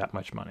worth that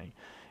much money.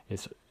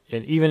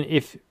 And even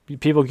if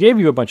people gave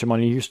you a bunch of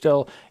money,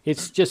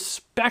 it's just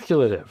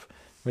speculative,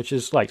 which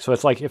is so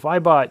it's like if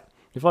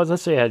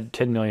let's say I had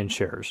 10 million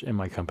shares in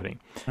my company,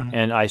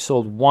 and I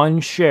sold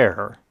one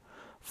share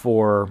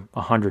for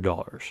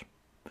 $100,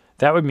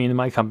 that would mean that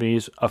my company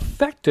is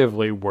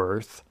effectively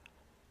worth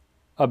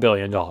 $1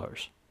 billion,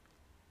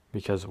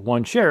 because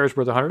one share is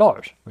worth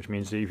 $100, which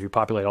means that if you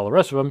populate all the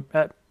rest of them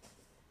at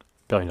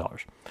 $1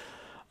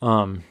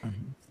 billion.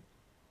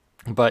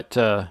 But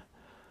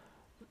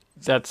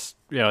that's,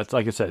 it's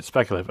like I said, it's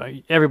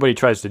speculative. Everybody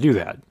tries to do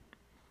that,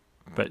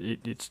 but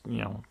it's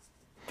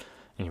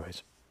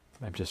anyways,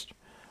 I'm just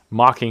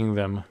mocking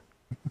them.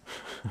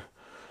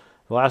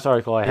 The last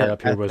article I had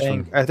up here was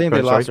I think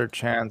they lost their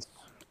chance.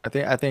 I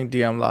think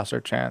DM lost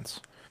their chance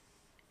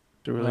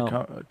to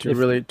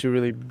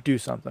really do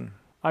something.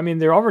 I mean,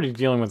 they're already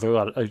dealing with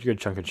a good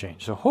chunk of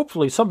change, so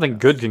hopefully something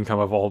good can come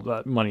of all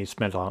that money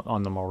spent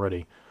on them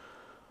already.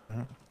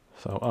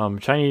 So,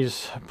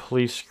 Chinese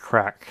police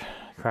cracked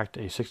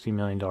a $60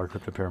 million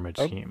crypto pyramid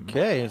scheme.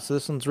 Okay, so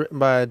this one's written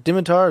by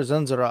Dimitar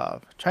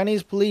Zanzarov.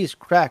 Chinese police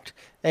cracked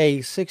a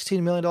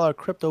 $16 million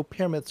crypto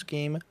pyramid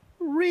scheme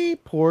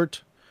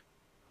report.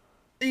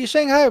 The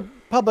Shanghai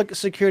Public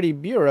Security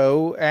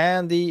Bureau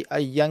and the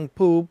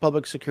Yangpu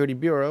Public Security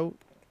Bureau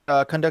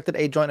conducted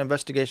a joint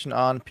investigation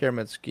on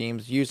pyramid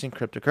schemes using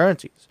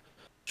cryptocurrencies.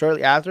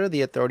 Shortly after,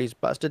 the authorities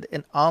busted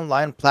an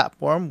online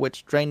platform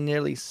which drained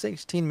nearly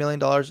 $16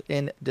 million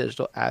in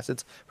digital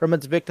assets from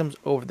its victims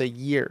over the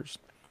years.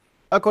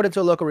 According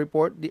to a local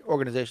report, the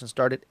organization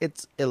started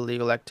its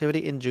illegal activity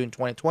in June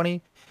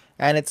 2020,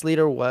 and its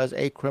leader was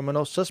a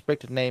criminal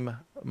suspect named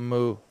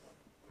Mu.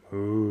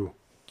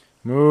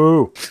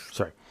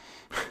 Sorry.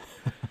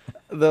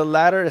 The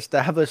latter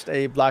established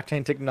a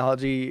blockchain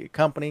technology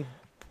company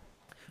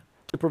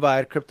to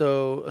provide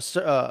crypto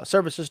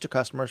services to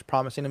customers,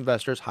 promising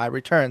investors high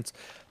returns.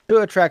 To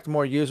attract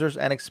more users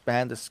and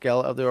expand the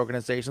scale of the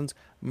organization's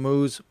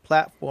Mu's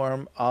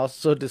platform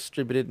also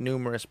distributed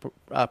numerous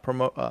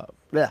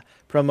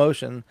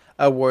promotion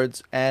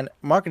awards and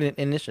marketing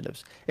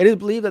initiatives. It is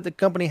believed that the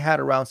company had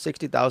around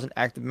 60,000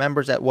 active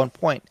members at one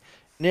point.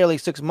 Nearly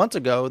 6 months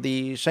ago,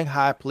 the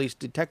Shanghai police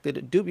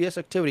detected dubious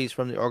activities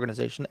from the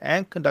organization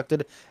and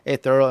conducted a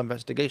thorough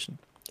investigation.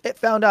 It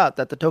found out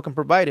that the token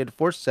provided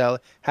for sale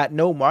had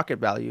no market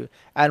value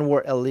and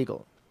were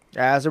illegal.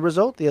 As a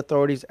result, the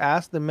authorities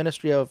asked the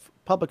Ministry of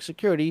Public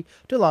Security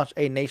to launch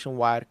a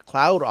nationwide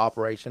cloud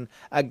operation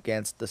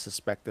against the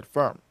suspected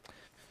firm.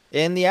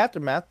 In the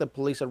aftermath, the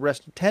police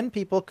arrested 10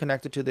 people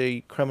connected to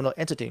the criminal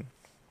entity.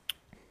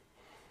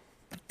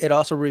 It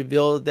also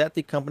revealed that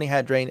the company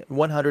had drained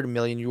 100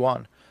 million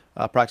yuan,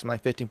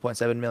 approximately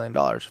 $15.7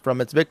 million, from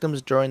its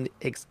victims during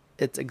its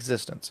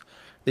existence.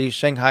 The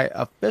Shanghai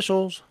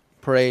officials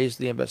praised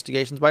the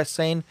investigations by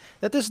saying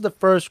that this is the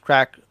first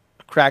cracked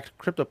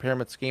crypto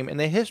pyramid scheme in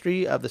the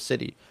history of the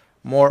city.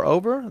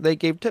 Moreover, they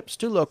gave tips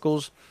to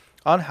locals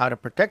on how to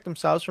protect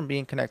themselves from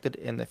being connected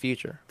in the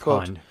future.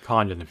 Quote,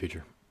 Conned in the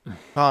future.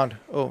 conned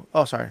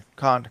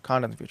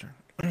in the future.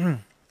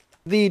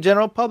 The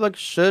general public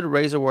should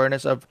raise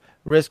awareness of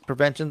risk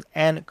prevention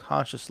and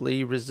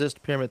consciously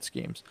resist pyramid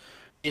schemes.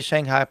 The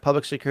Shanghai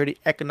Public Security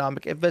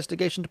Economic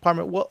Investigation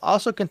Department will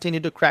also continue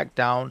to crack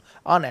down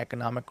on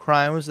economic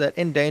crimes that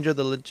endanger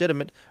the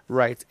legitimate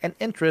rights and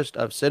interests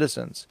of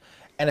citizens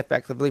and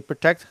effectively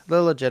protect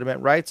the legitimate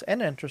rights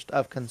and interests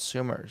of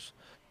consumers.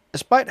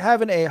 Despite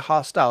having a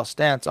hostile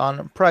stance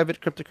on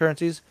private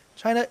cryptocurrencies,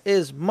 China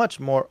is much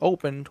more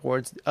open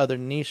towards other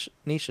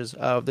niches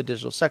of the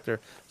digital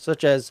sector,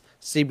 such as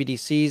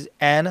CBDCs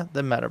and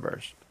the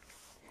metaverse.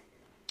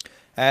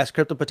 As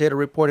Crypto Potato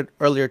reported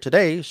earlier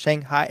today,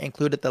 Shanghai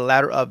included the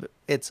latter of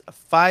its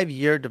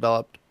 5-year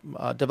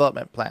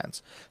development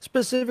plans.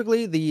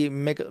 Specifically, the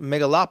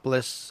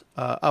megalopolis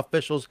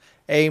officials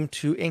aim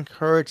to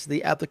encourage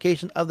the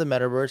application of the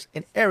metaverse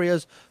in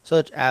areas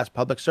such as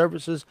public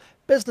services,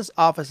 business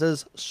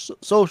offices,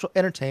 social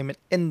entertainment,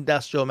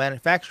 industrial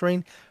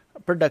manufacturing,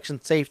 production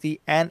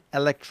safety, and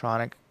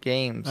electronic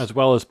games. As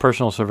well as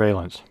personal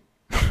surveillance.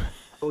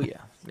 Oh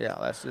yeah, yeah.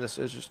 That's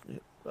just.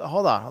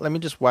 Hold on, let me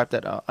just wipe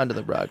that under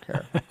the rug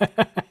here.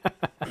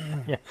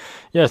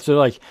 Yeah.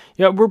 So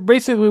we're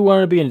basically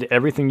want to be into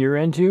everything you're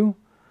into,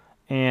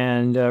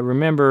 and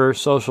remember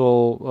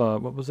social.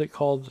 What was it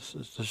called?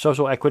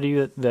 Social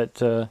equity.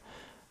 That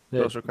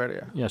Social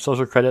credit. Yeah,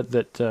 social credit.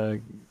 That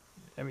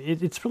I mean,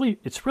 it's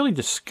really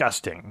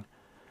disgusting,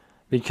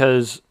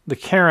 because the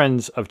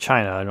Karens of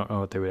China. I don't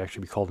know what they would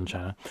actually be called in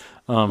China.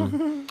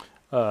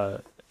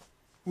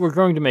 We're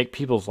going to make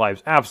people's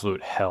lives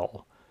absolute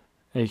hell.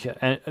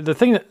 And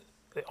the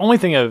only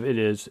thing of it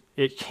is,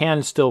 it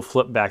can still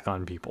flip back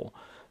on people.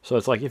 So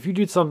it's like, if you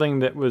do something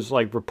that was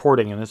like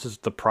reporting, and this is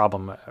the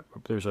problem,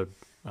 there's I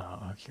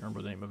can't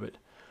remember the name of it.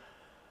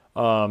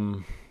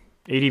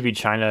 ADV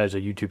China is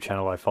a YouTube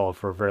channel I followed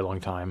for a very long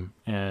time,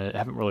 and I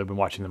haven't really been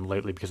watching them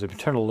lately because they've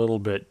turned a little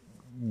bit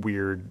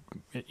weird.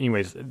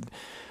 Anyways,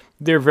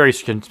 they're very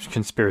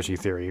conspiracy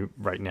theory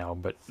right now,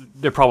 but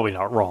they're probably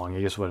not wrong.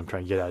 I guess what I'm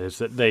trying to get at is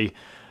that they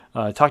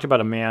talked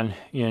about a man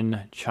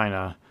in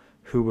China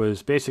who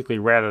was basically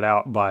ratted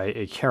out by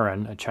a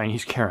Karen, a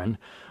Chinese Karen,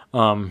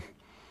 and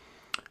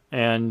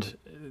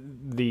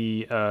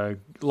the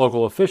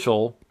local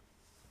official,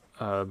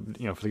 for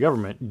the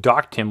government,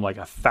 docked him like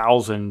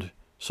 1,000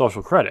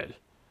 social credit,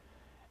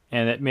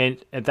 and it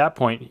made at that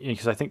point,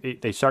 because I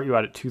think they start you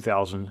out at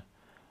 2,000,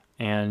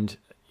 and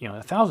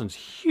 1,000's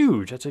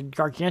huge. That's a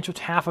gargantuan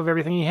half of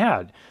everything he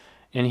had,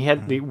 and he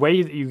had the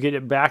way that you get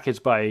it back is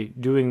by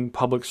doing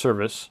public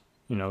service.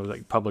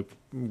 Like public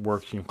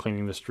work,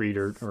 cleaning the street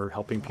or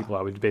helping people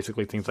out with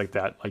basically things like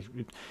that. Like,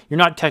 you're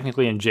not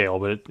technically in jail,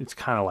 but it's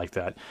kind of like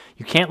that.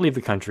 You can't leave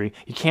the country.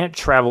 You can't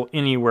travel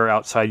anywhere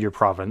outside your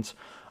province.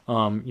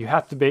 You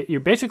have to you're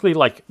basically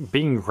like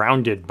being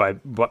grounded by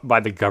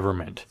the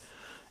government.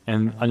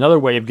 And another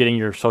way of getting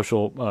your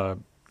social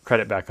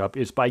credit back up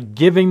is by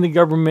giving the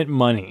government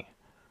money.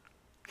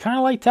 Kind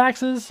of like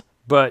taxes,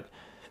 but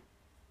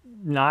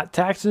not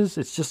taxes.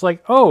 It's just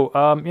like,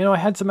 I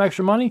had some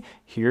extra money.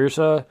 Here's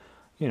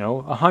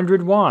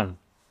 100 won.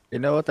 You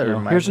know what that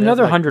reminds here's me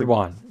another of? 100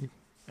 won.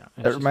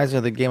 That reminds me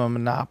of the game of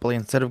Monopoly.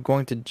 Instead of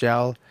going to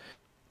jail,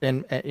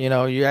 and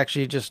you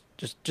actually just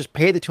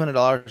pay the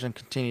 $200 and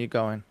continue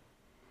going.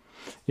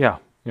 Yeah,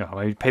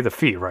 I pay the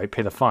fee, right?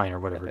 Pay the fine or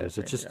whatever it is.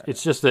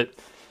 It's just that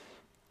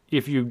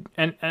if you,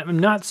 and I'm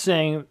not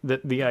saying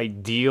that the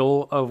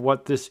ideal of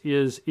what this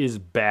is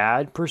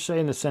bad per se,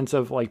 in the sense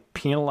of like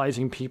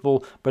penalizing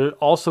people, but it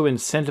also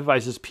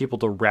incentivizes people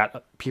to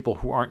rat people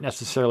who aren't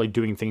necessarily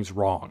doing things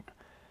wrong.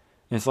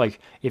 And it's like,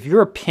 if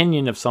your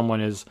opinion of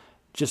someone is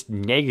just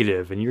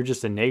negative and you're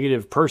just a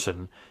negative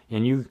person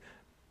and you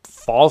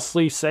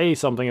falsely say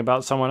something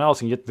about someone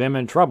else and get them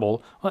in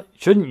trouble, well,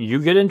 shouldn't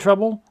you get in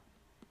trouble?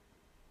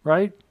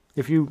 Right?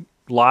 If you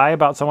lie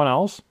about someone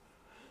else?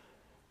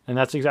 And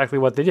that's exactly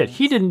what they did.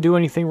 He didn't do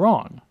anything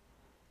wrong.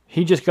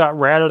 He just got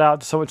ratted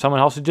out to someone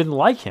else who didn't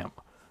like him.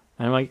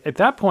 And I'm like, at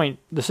that point,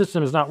 the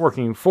system is not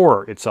working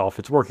for itself.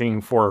 It's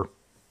working for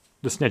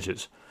the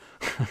snitches.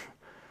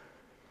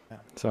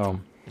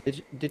 So...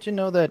 Did you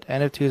know that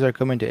NFTs are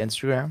coming to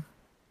Instagram?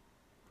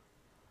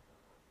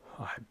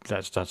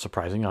 That's not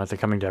surprising. Aren't they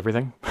coming to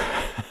everything?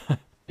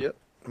 Yep.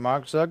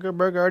 Mark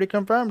Zuckerberg already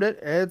confirmed it.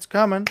 It's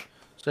coming.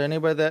 So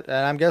anybody and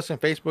I'm guessing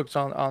Facebook's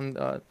on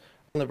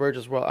the verge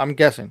as well. I'm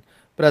guessing.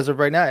 But as of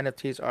right now,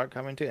 NFTs are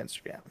coming to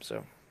Instagram.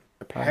 So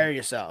prepare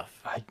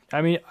yourself.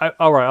 I mean,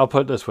 all right, I'll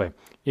put it this way.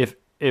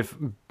 If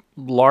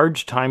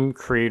large time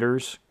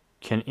creators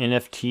can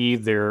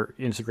NFT their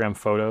Instagram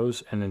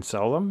photos and then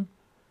sell them,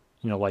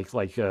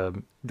 like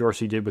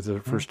Dorsey did with the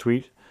first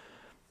tweet,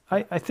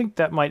 I think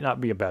that might not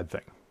be a bad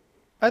thing.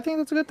 I think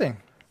that's a good thing.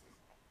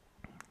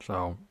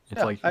 So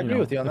it's I agree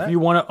with you on that. If you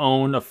want to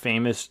own a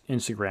famous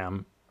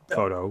Instagram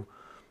photo,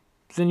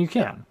 then you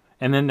can. Yeah.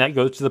 And then that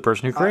goes to the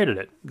person who created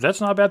it.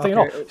 That's not a bad thing at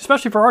all,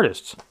 especially for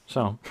artists.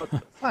 So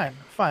fine.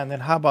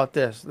 Then how about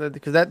this?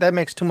 Because that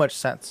makes too much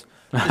sense.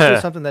 This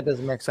is something that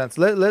doesn't make sense.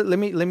 Let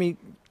me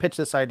pitch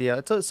this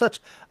idea. Such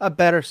a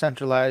better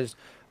centralized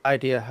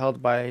idea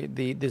held by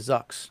the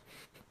Zucks.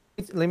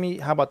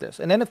 How about this?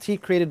 An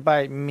NFT created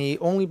by me,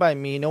 only by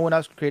me. No one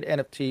else can create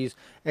NFTs,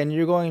 and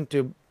you're going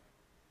to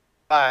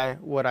buy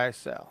what I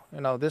sell.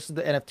 This is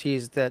the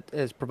NFTs that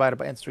is provided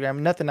by Instagram.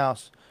 Nothing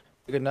else.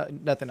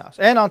 Nothing else.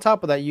 And on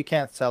top of that, you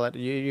can't sell it.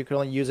 You can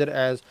only use it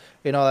as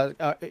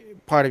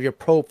part of your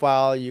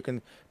profile. You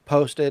can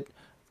post it,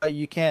 but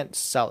you can't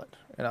sell it.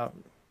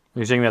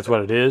 You're saying that's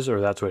what it is, or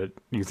that's what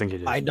you think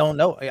it is? I don't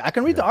know. I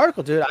can read the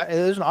article, dude.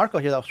 There's an article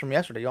here that was from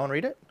yesterday. You want to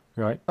read it?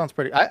 Right. Sounds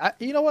pretty.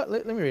 You know what?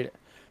 Let me read it.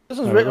 This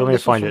was Let me this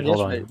was find from it.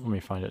 Hold on. yesterday. Let me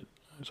find it.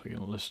 So I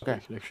can list. Okay. I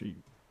can actually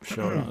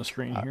show it on the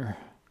screen here.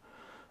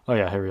 Oh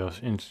yeah, here we go.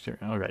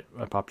 All right,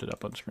 I popped it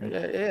up on screen.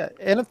 Yeah.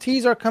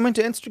 NFTs are coming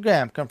to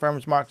Instagram,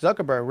 confirms Mark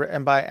Zuckerberg,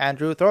 written by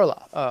Andrew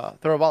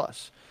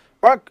Thorvallis.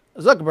 Mark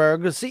Zuckerberg,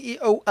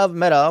 CEO of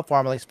Meta,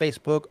 formerly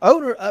Facebook,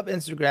 owner of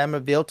Instagram,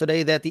 revealed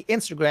today that the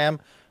Instagram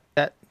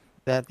that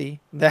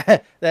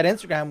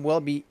Instagram will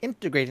be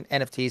integrating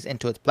NFTs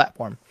into its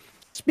platform.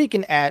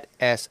 Speaking at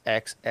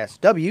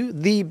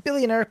SXSW, the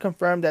billionaire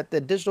confirmed that the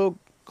digital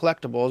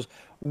collectibles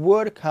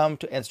would come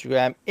to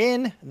Instagram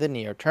in the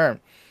near term.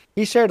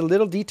 He shared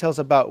little details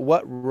about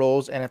what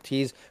roles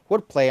NFTs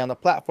would play on the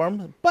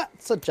platform, but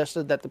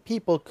suggested that the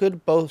people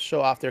could both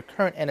show off their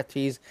current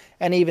NFTs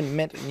and even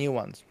mint new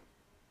ones.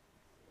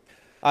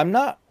 I'm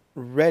not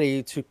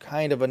ready to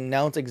kind of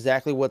announce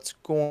exactly what that's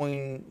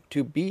going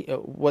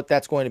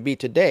to be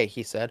today,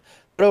 he said.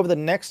 But over the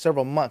next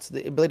several months,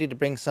 the ability to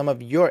bring some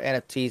of your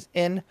NFTs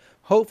in,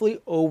 hopefully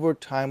over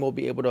time we'll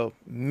be able to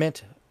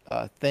mint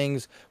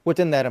things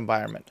within that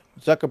environment.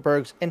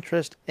 Zuckerberg's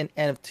interest in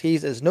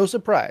NFTs is no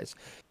surprise.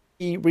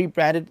 He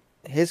rebranded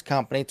his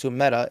company to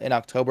Meta in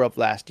October of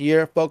last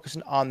year,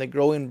 focusing on the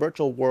growing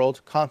virtual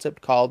world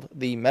concept called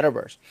the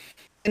Metaverse,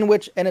 in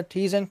which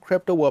NFTs and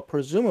crypto will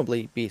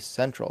presumably be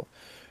central.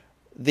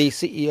 The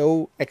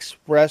CEO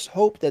expressed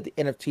hope that the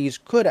NFTs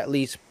could at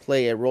least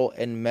play a role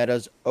in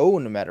Meta's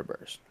own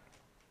metaverse.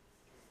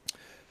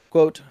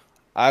 Quote,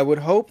 I would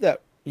hope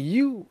that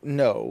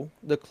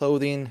the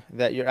clothing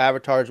that your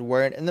avatar is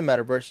wearing in the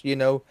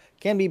metaverse,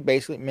 can be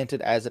basically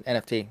minted as an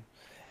NFT.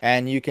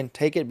 And you can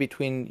take it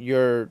between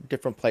your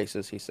different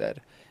places, he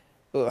said.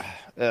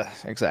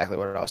 Exactly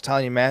what I was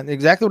telling you, man.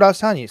 Exactly what I was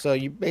telling you. So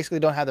you basically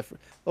don't have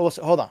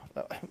hold on.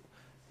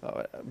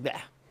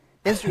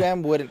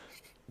 Instagram wouldn't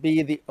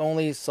be the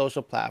only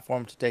social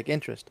platform to take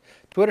interest.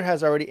 Twitter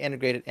has already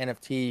integrated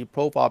NFT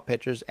profile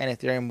pictures and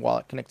Ethereum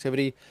wallet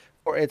connectivity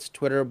for its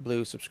Twitter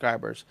Blue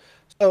subscribers.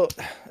 So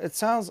it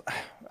sounds,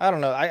 I don't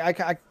know.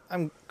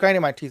 I'm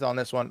grinding my teeth on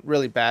this one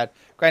really bad.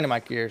 Grinding my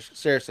gears.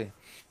 Seriously.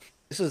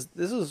 This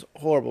is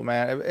horrible,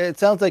 man. It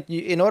sounds like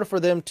in order for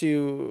them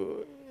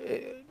to,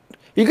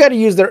 you got to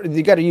use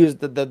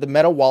the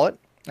Meta wallet.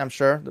 I'm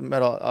sure the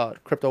Meta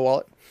crypto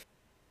wallet.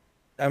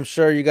 I'm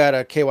sure you got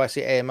a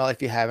KYC AML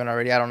if you haven't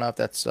already. I don't know if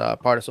that's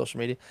part of social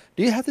media.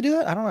 Do you have to do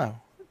that? I don't know.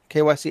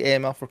 KYC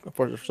AML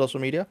for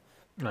social media.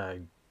 I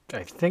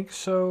think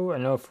so. I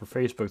know for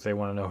Facebook they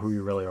want to know who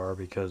you really are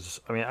because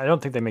I don't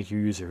think they make you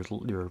use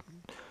your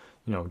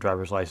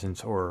driver's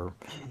license or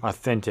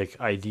authentic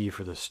ID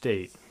for the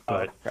state,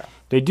 but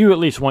they do at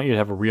least want you to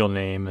have a real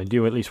name. They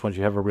do at least want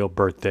you to have a real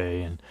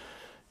birthday, and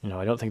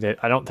I don't think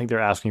they're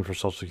asking for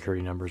social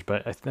security numbers,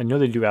 but I know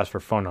they do ask for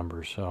phone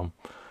numbers. So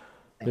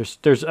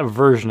there's a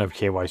version of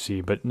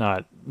KYC, but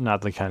not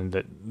the kind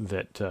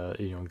that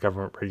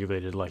government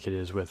regulated like it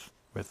is with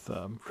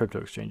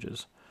crypto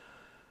exchanges.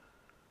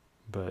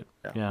 But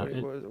yeah,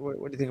 what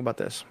do you think about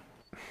this?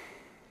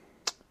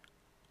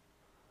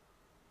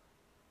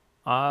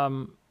 It's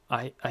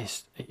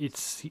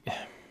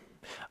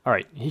all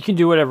right. He can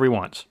do whatever he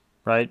wants,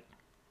 right?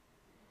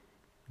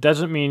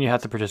 Doesn't mean you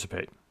have to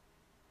participate.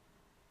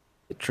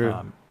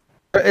 True.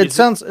 It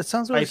sounds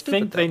really stupid. I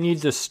think they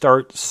need to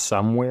start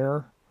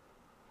somewhere,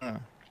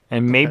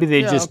 and maybe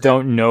they just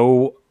don't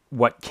know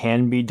what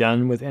can be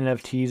done with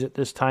NFTs at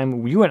this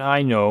time. You and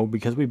I know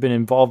because we've been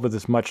involved with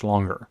this much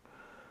longer.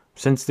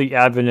 Since the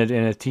advent of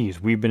NFTs,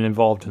 we've been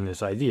involved in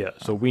this idea,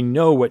 so we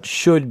know what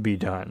should be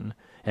done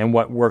and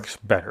what works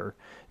better.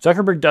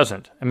 Zuckerberg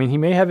doesn't. He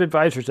may have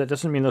advisors. That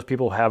doesn't mean those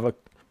people have a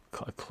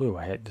clue.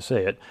 I hate to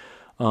say it.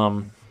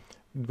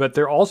 But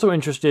they're also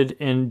interested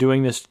in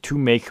doing this to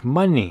make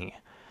money.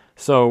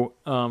 So,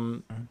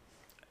 and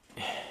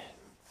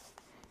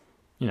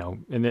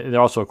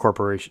they're also a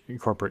corporate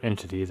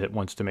entity that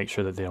wants to make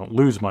sure that they don't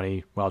lose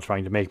money while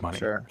trying to make money.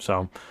 Sure.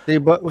 So,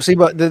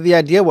 but the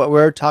idea, what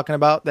we're talking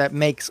about, that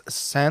makes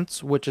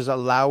sense, which is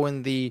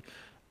allowing the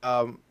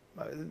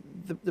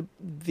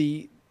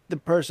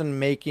person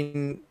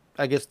making,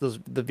 I guess, the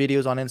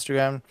videos on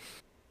Instagram.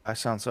 I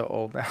sound so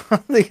old now.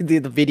 the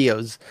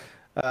videos,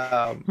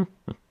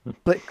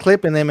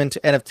 clipping them into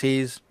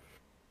NFTs.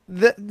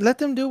 Let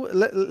them do.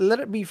 Let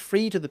it be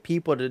free to the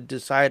people to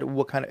decide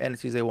what kind of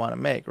NFTs they want to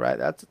make. Right?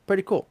 That's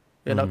pretty cool.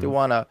 If they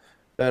want to,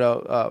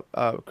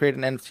 create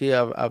an NFT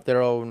of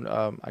their own,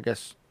 I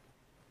guess,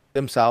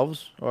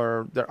 themselves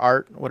or their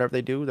art, whatever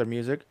they do, their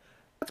music.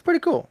 That's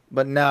pretty cool.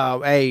 But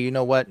no, hey, you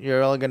know what?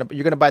 You're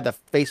gonna buy the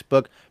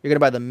Facebook. You're gonna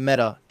buy the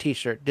Meta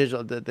T-shirt,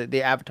 digital,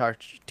 the Avatar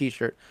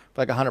T-shirt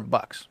for like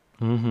 $100.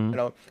 Mm-hmm. You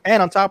know,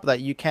 and on top of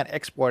that, you can't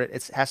export it.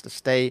 It has to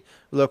stay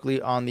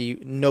locally on the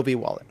Novi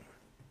wallet.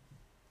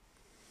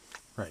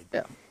 Right.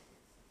 Yeah.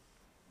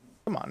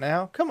 Come on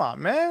now. Come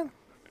on, man.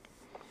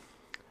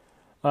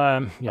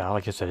 Yeah,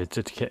 like I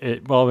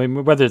said, well, I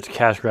mean, whether it's a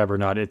cash grab or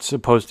not, it's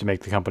supposed to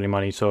make the company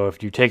money. So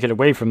if you take it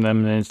away from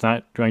them, then it's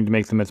not going to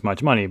make them as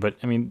much money. But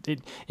I mean,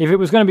 if it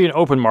was going to be an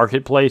open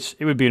marketplace,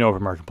 it would be an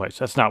open marketplace.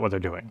 That's not what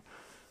they're doing.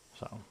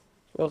 So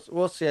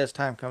We'll see as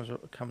time comes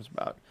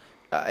about.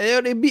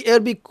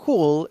 It'd be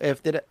cool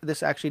if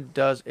this actually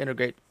does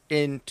integrate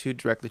into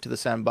directly to the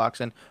sandbox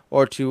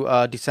or to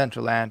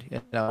Decentraland.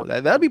 You know,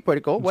 that'd be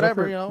pretty cool.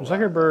 Whatever, you know.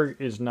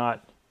 Zuckerberg is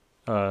not,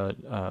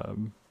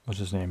 what's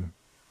his name,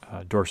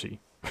 Dorsey.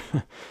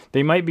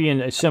 They might be in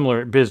a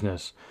similar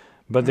business,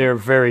 but they're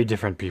very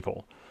different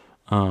people.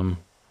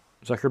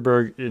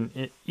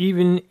 Zuckerberg,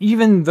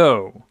 even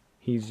though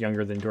he's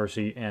younger than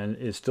Dorsey and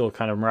is still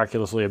kind of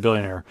miraculously a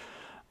billionaire,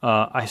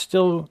 I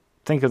still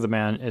think of the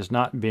man as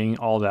not being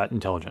all that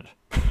intelligent.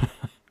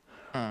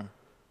 I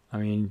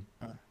mean,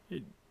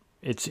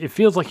 it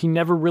feels like he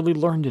never really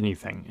learned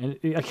anything.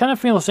 And I kind of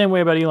feel the same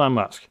way about Elon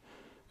Musk.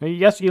 I mean,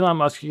 yes, Elon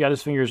Musk, he got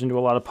his fingers into a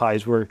lot of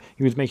pies where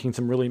he was making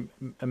some really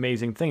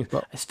amazing things.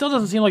 Well, It still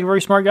doesn't seem like a very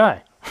smart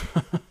guy.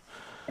 what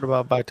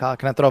about Vitalik?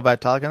 Can I throw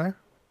Vitalik in there?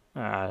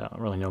 I don't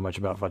really know much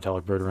about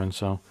Vitalik Buterin,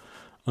 so,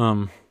 I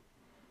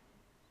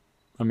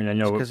mean, I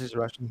know Because he's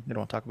Russian. You don't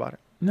want to talk about it.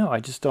 no,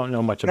 I just don't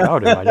know much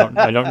about him.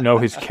 I don't know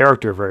his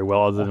character very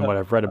well, other than what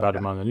I've read about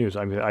him on the news.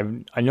 I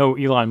mean, I know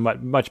Elon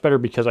much better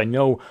because I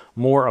know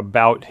more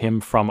about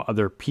him from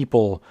other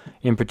people,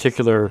 in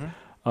particular.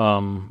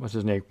 What's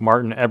his name?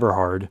 Martin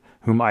Eberhard,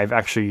 whom I've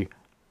actually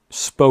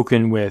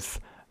spoken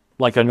with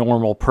like a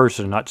normal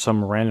person, not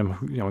some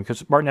random,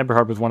 because Martin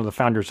Eberhard was one of the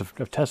founders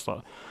of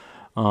Tesla.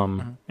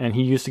 And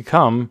he used to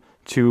come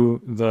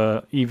to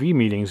the EV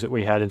meetings that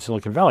we had in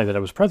Silicon Valley that I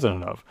was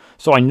president of.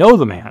 So I know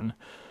the man.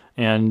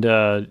 And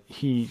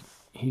he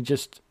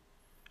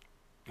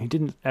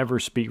didn't ever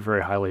speak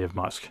very highly of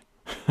Musk.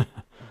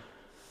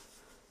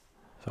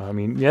 So, I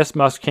mean, yes,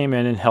 Musk came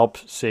in and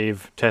helped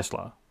save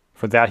Tesla.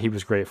 For that, he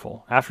was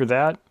grateful. After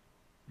that,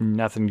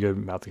 nothing good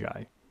about the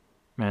guy.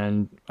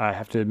 And I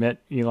have to admit,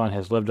 Elon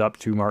has lived up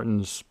to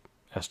Martin's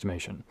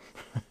estimation.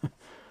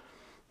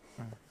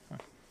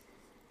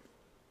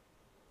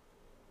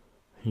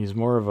 He's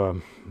more of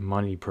a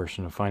money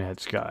person, a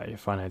finance guy, a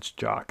finance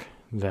jock,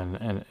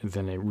 than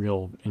a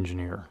real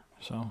engineer.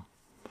 So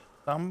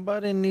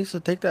Somebody needs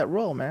to take that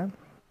role, man.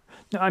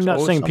 no, I'm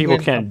not saying people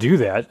can't do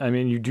that. I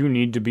mean, you do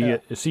need to be a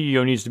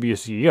CEO needs to be a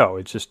CEO.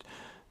 It's just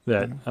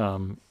that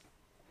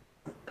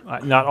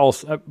not all.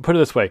 Put it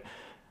this way: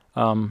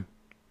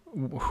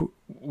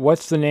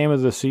 what's the name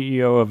of the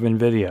CEO of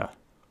NVIDIA?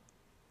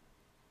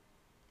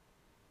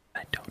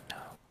 I don't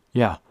know.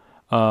 Yeah.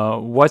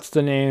 What's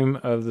the name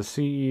of the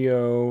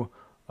CEO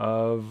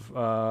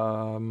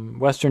of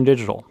Western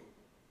Digital?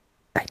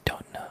 I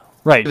don't know.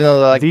 Right. Even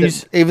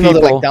though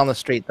they're like down the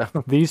street,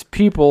 though. These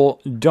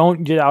people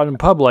don't get out in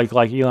public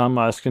like Elon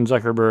Musk and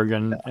Zuckerberg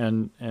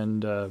and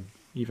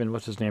even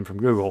what's his name from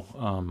Google.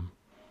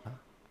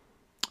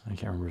 I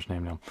can't remember his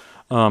name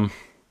now.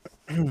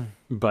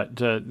 But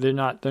they're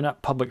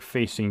not public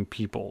facing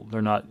people.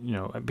 They're not,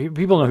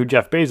 people know who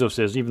Jeff Bezos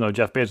is, even though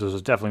Jeff Bezos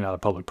is definitely not a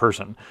public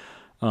person,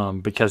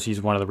 because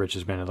he's one of the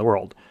richest men in the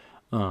world.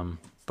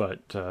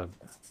 But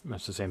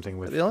that's the same thing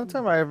with. The only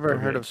time I ever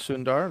heard of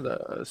Sundar,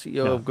 the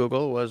CEO of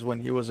Google, was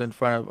when he was in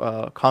front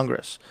of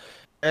Congress,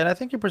 and I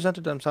think he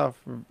presented himself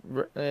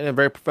in a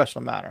very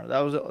professional manner. That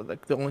was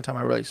like the only time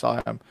I really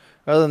saw him.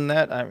 Other than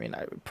that, I mean,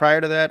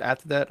 prior to that,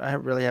 after that, I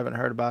really haven't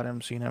heard about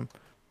him, seen him.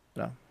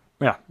 No.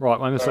 Yeah, well,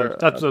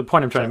 that's the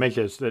point I'm trying to make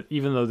is that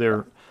even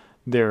though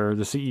they're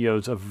the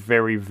CEOs of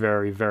very,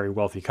 very, very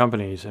wealthy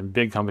companies and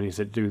big companies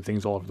that do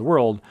things all over the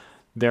world,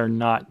 they're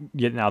not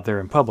getting out there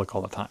in public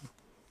all the time.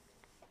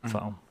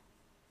 So,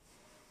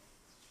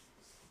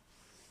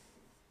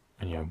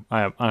 and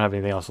I don't have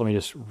anything else. Let me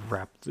just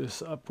wrap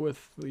this up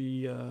with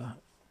the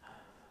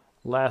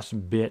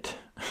last bit.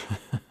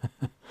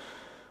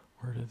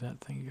 Where did that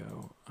thing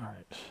go? All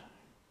right.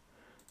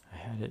 I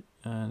had it,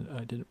 and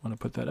I didn't want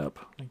to put that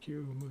up. Thank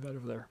you. Move that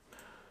over there.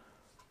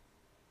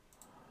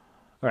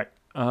 All right.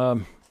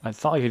 I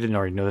thought like I didn't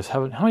already know this.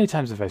 How many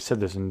times have I said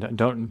this and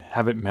don't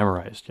have it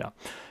memorized? Yeah.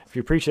 If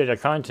you appreciate our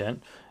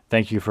content,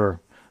 thank you for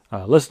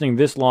listening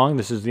this long.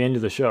 This is the end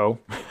of the show.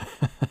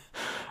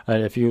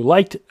 And if you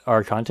liked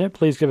our content,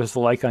 please give us a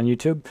like on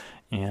YouTube.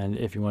 And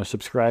if you want to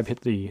subscribe,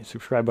 hit the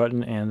subscribe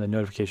button and the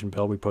notification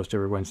bell. We post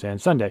every Wednesday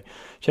and Sunday.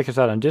 Check us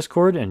out on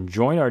Discord and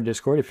join our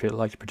Discord if you'd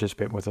like to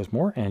participate with us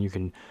more. And you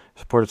can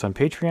support us on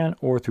Patreon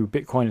or through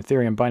Bitcoin,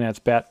 Ethereum,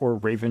 Binance, BAT, or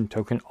Raven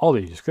token. All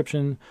the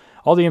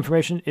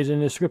information is in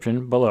the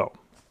description below.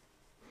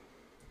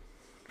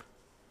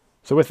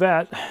 So with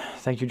that,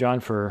 thank you, John,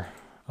 for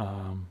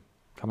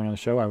coming on the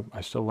show.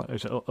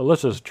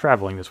 Alyssa's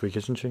traveling this week,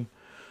 isn't she?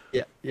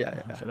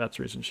 Yeah. So that's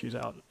the reason she's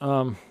out.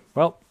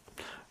 Well,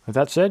 With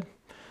that said,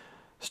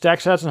 Stack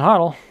Sats and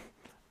Hodl.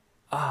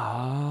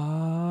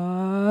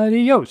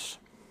 Adios.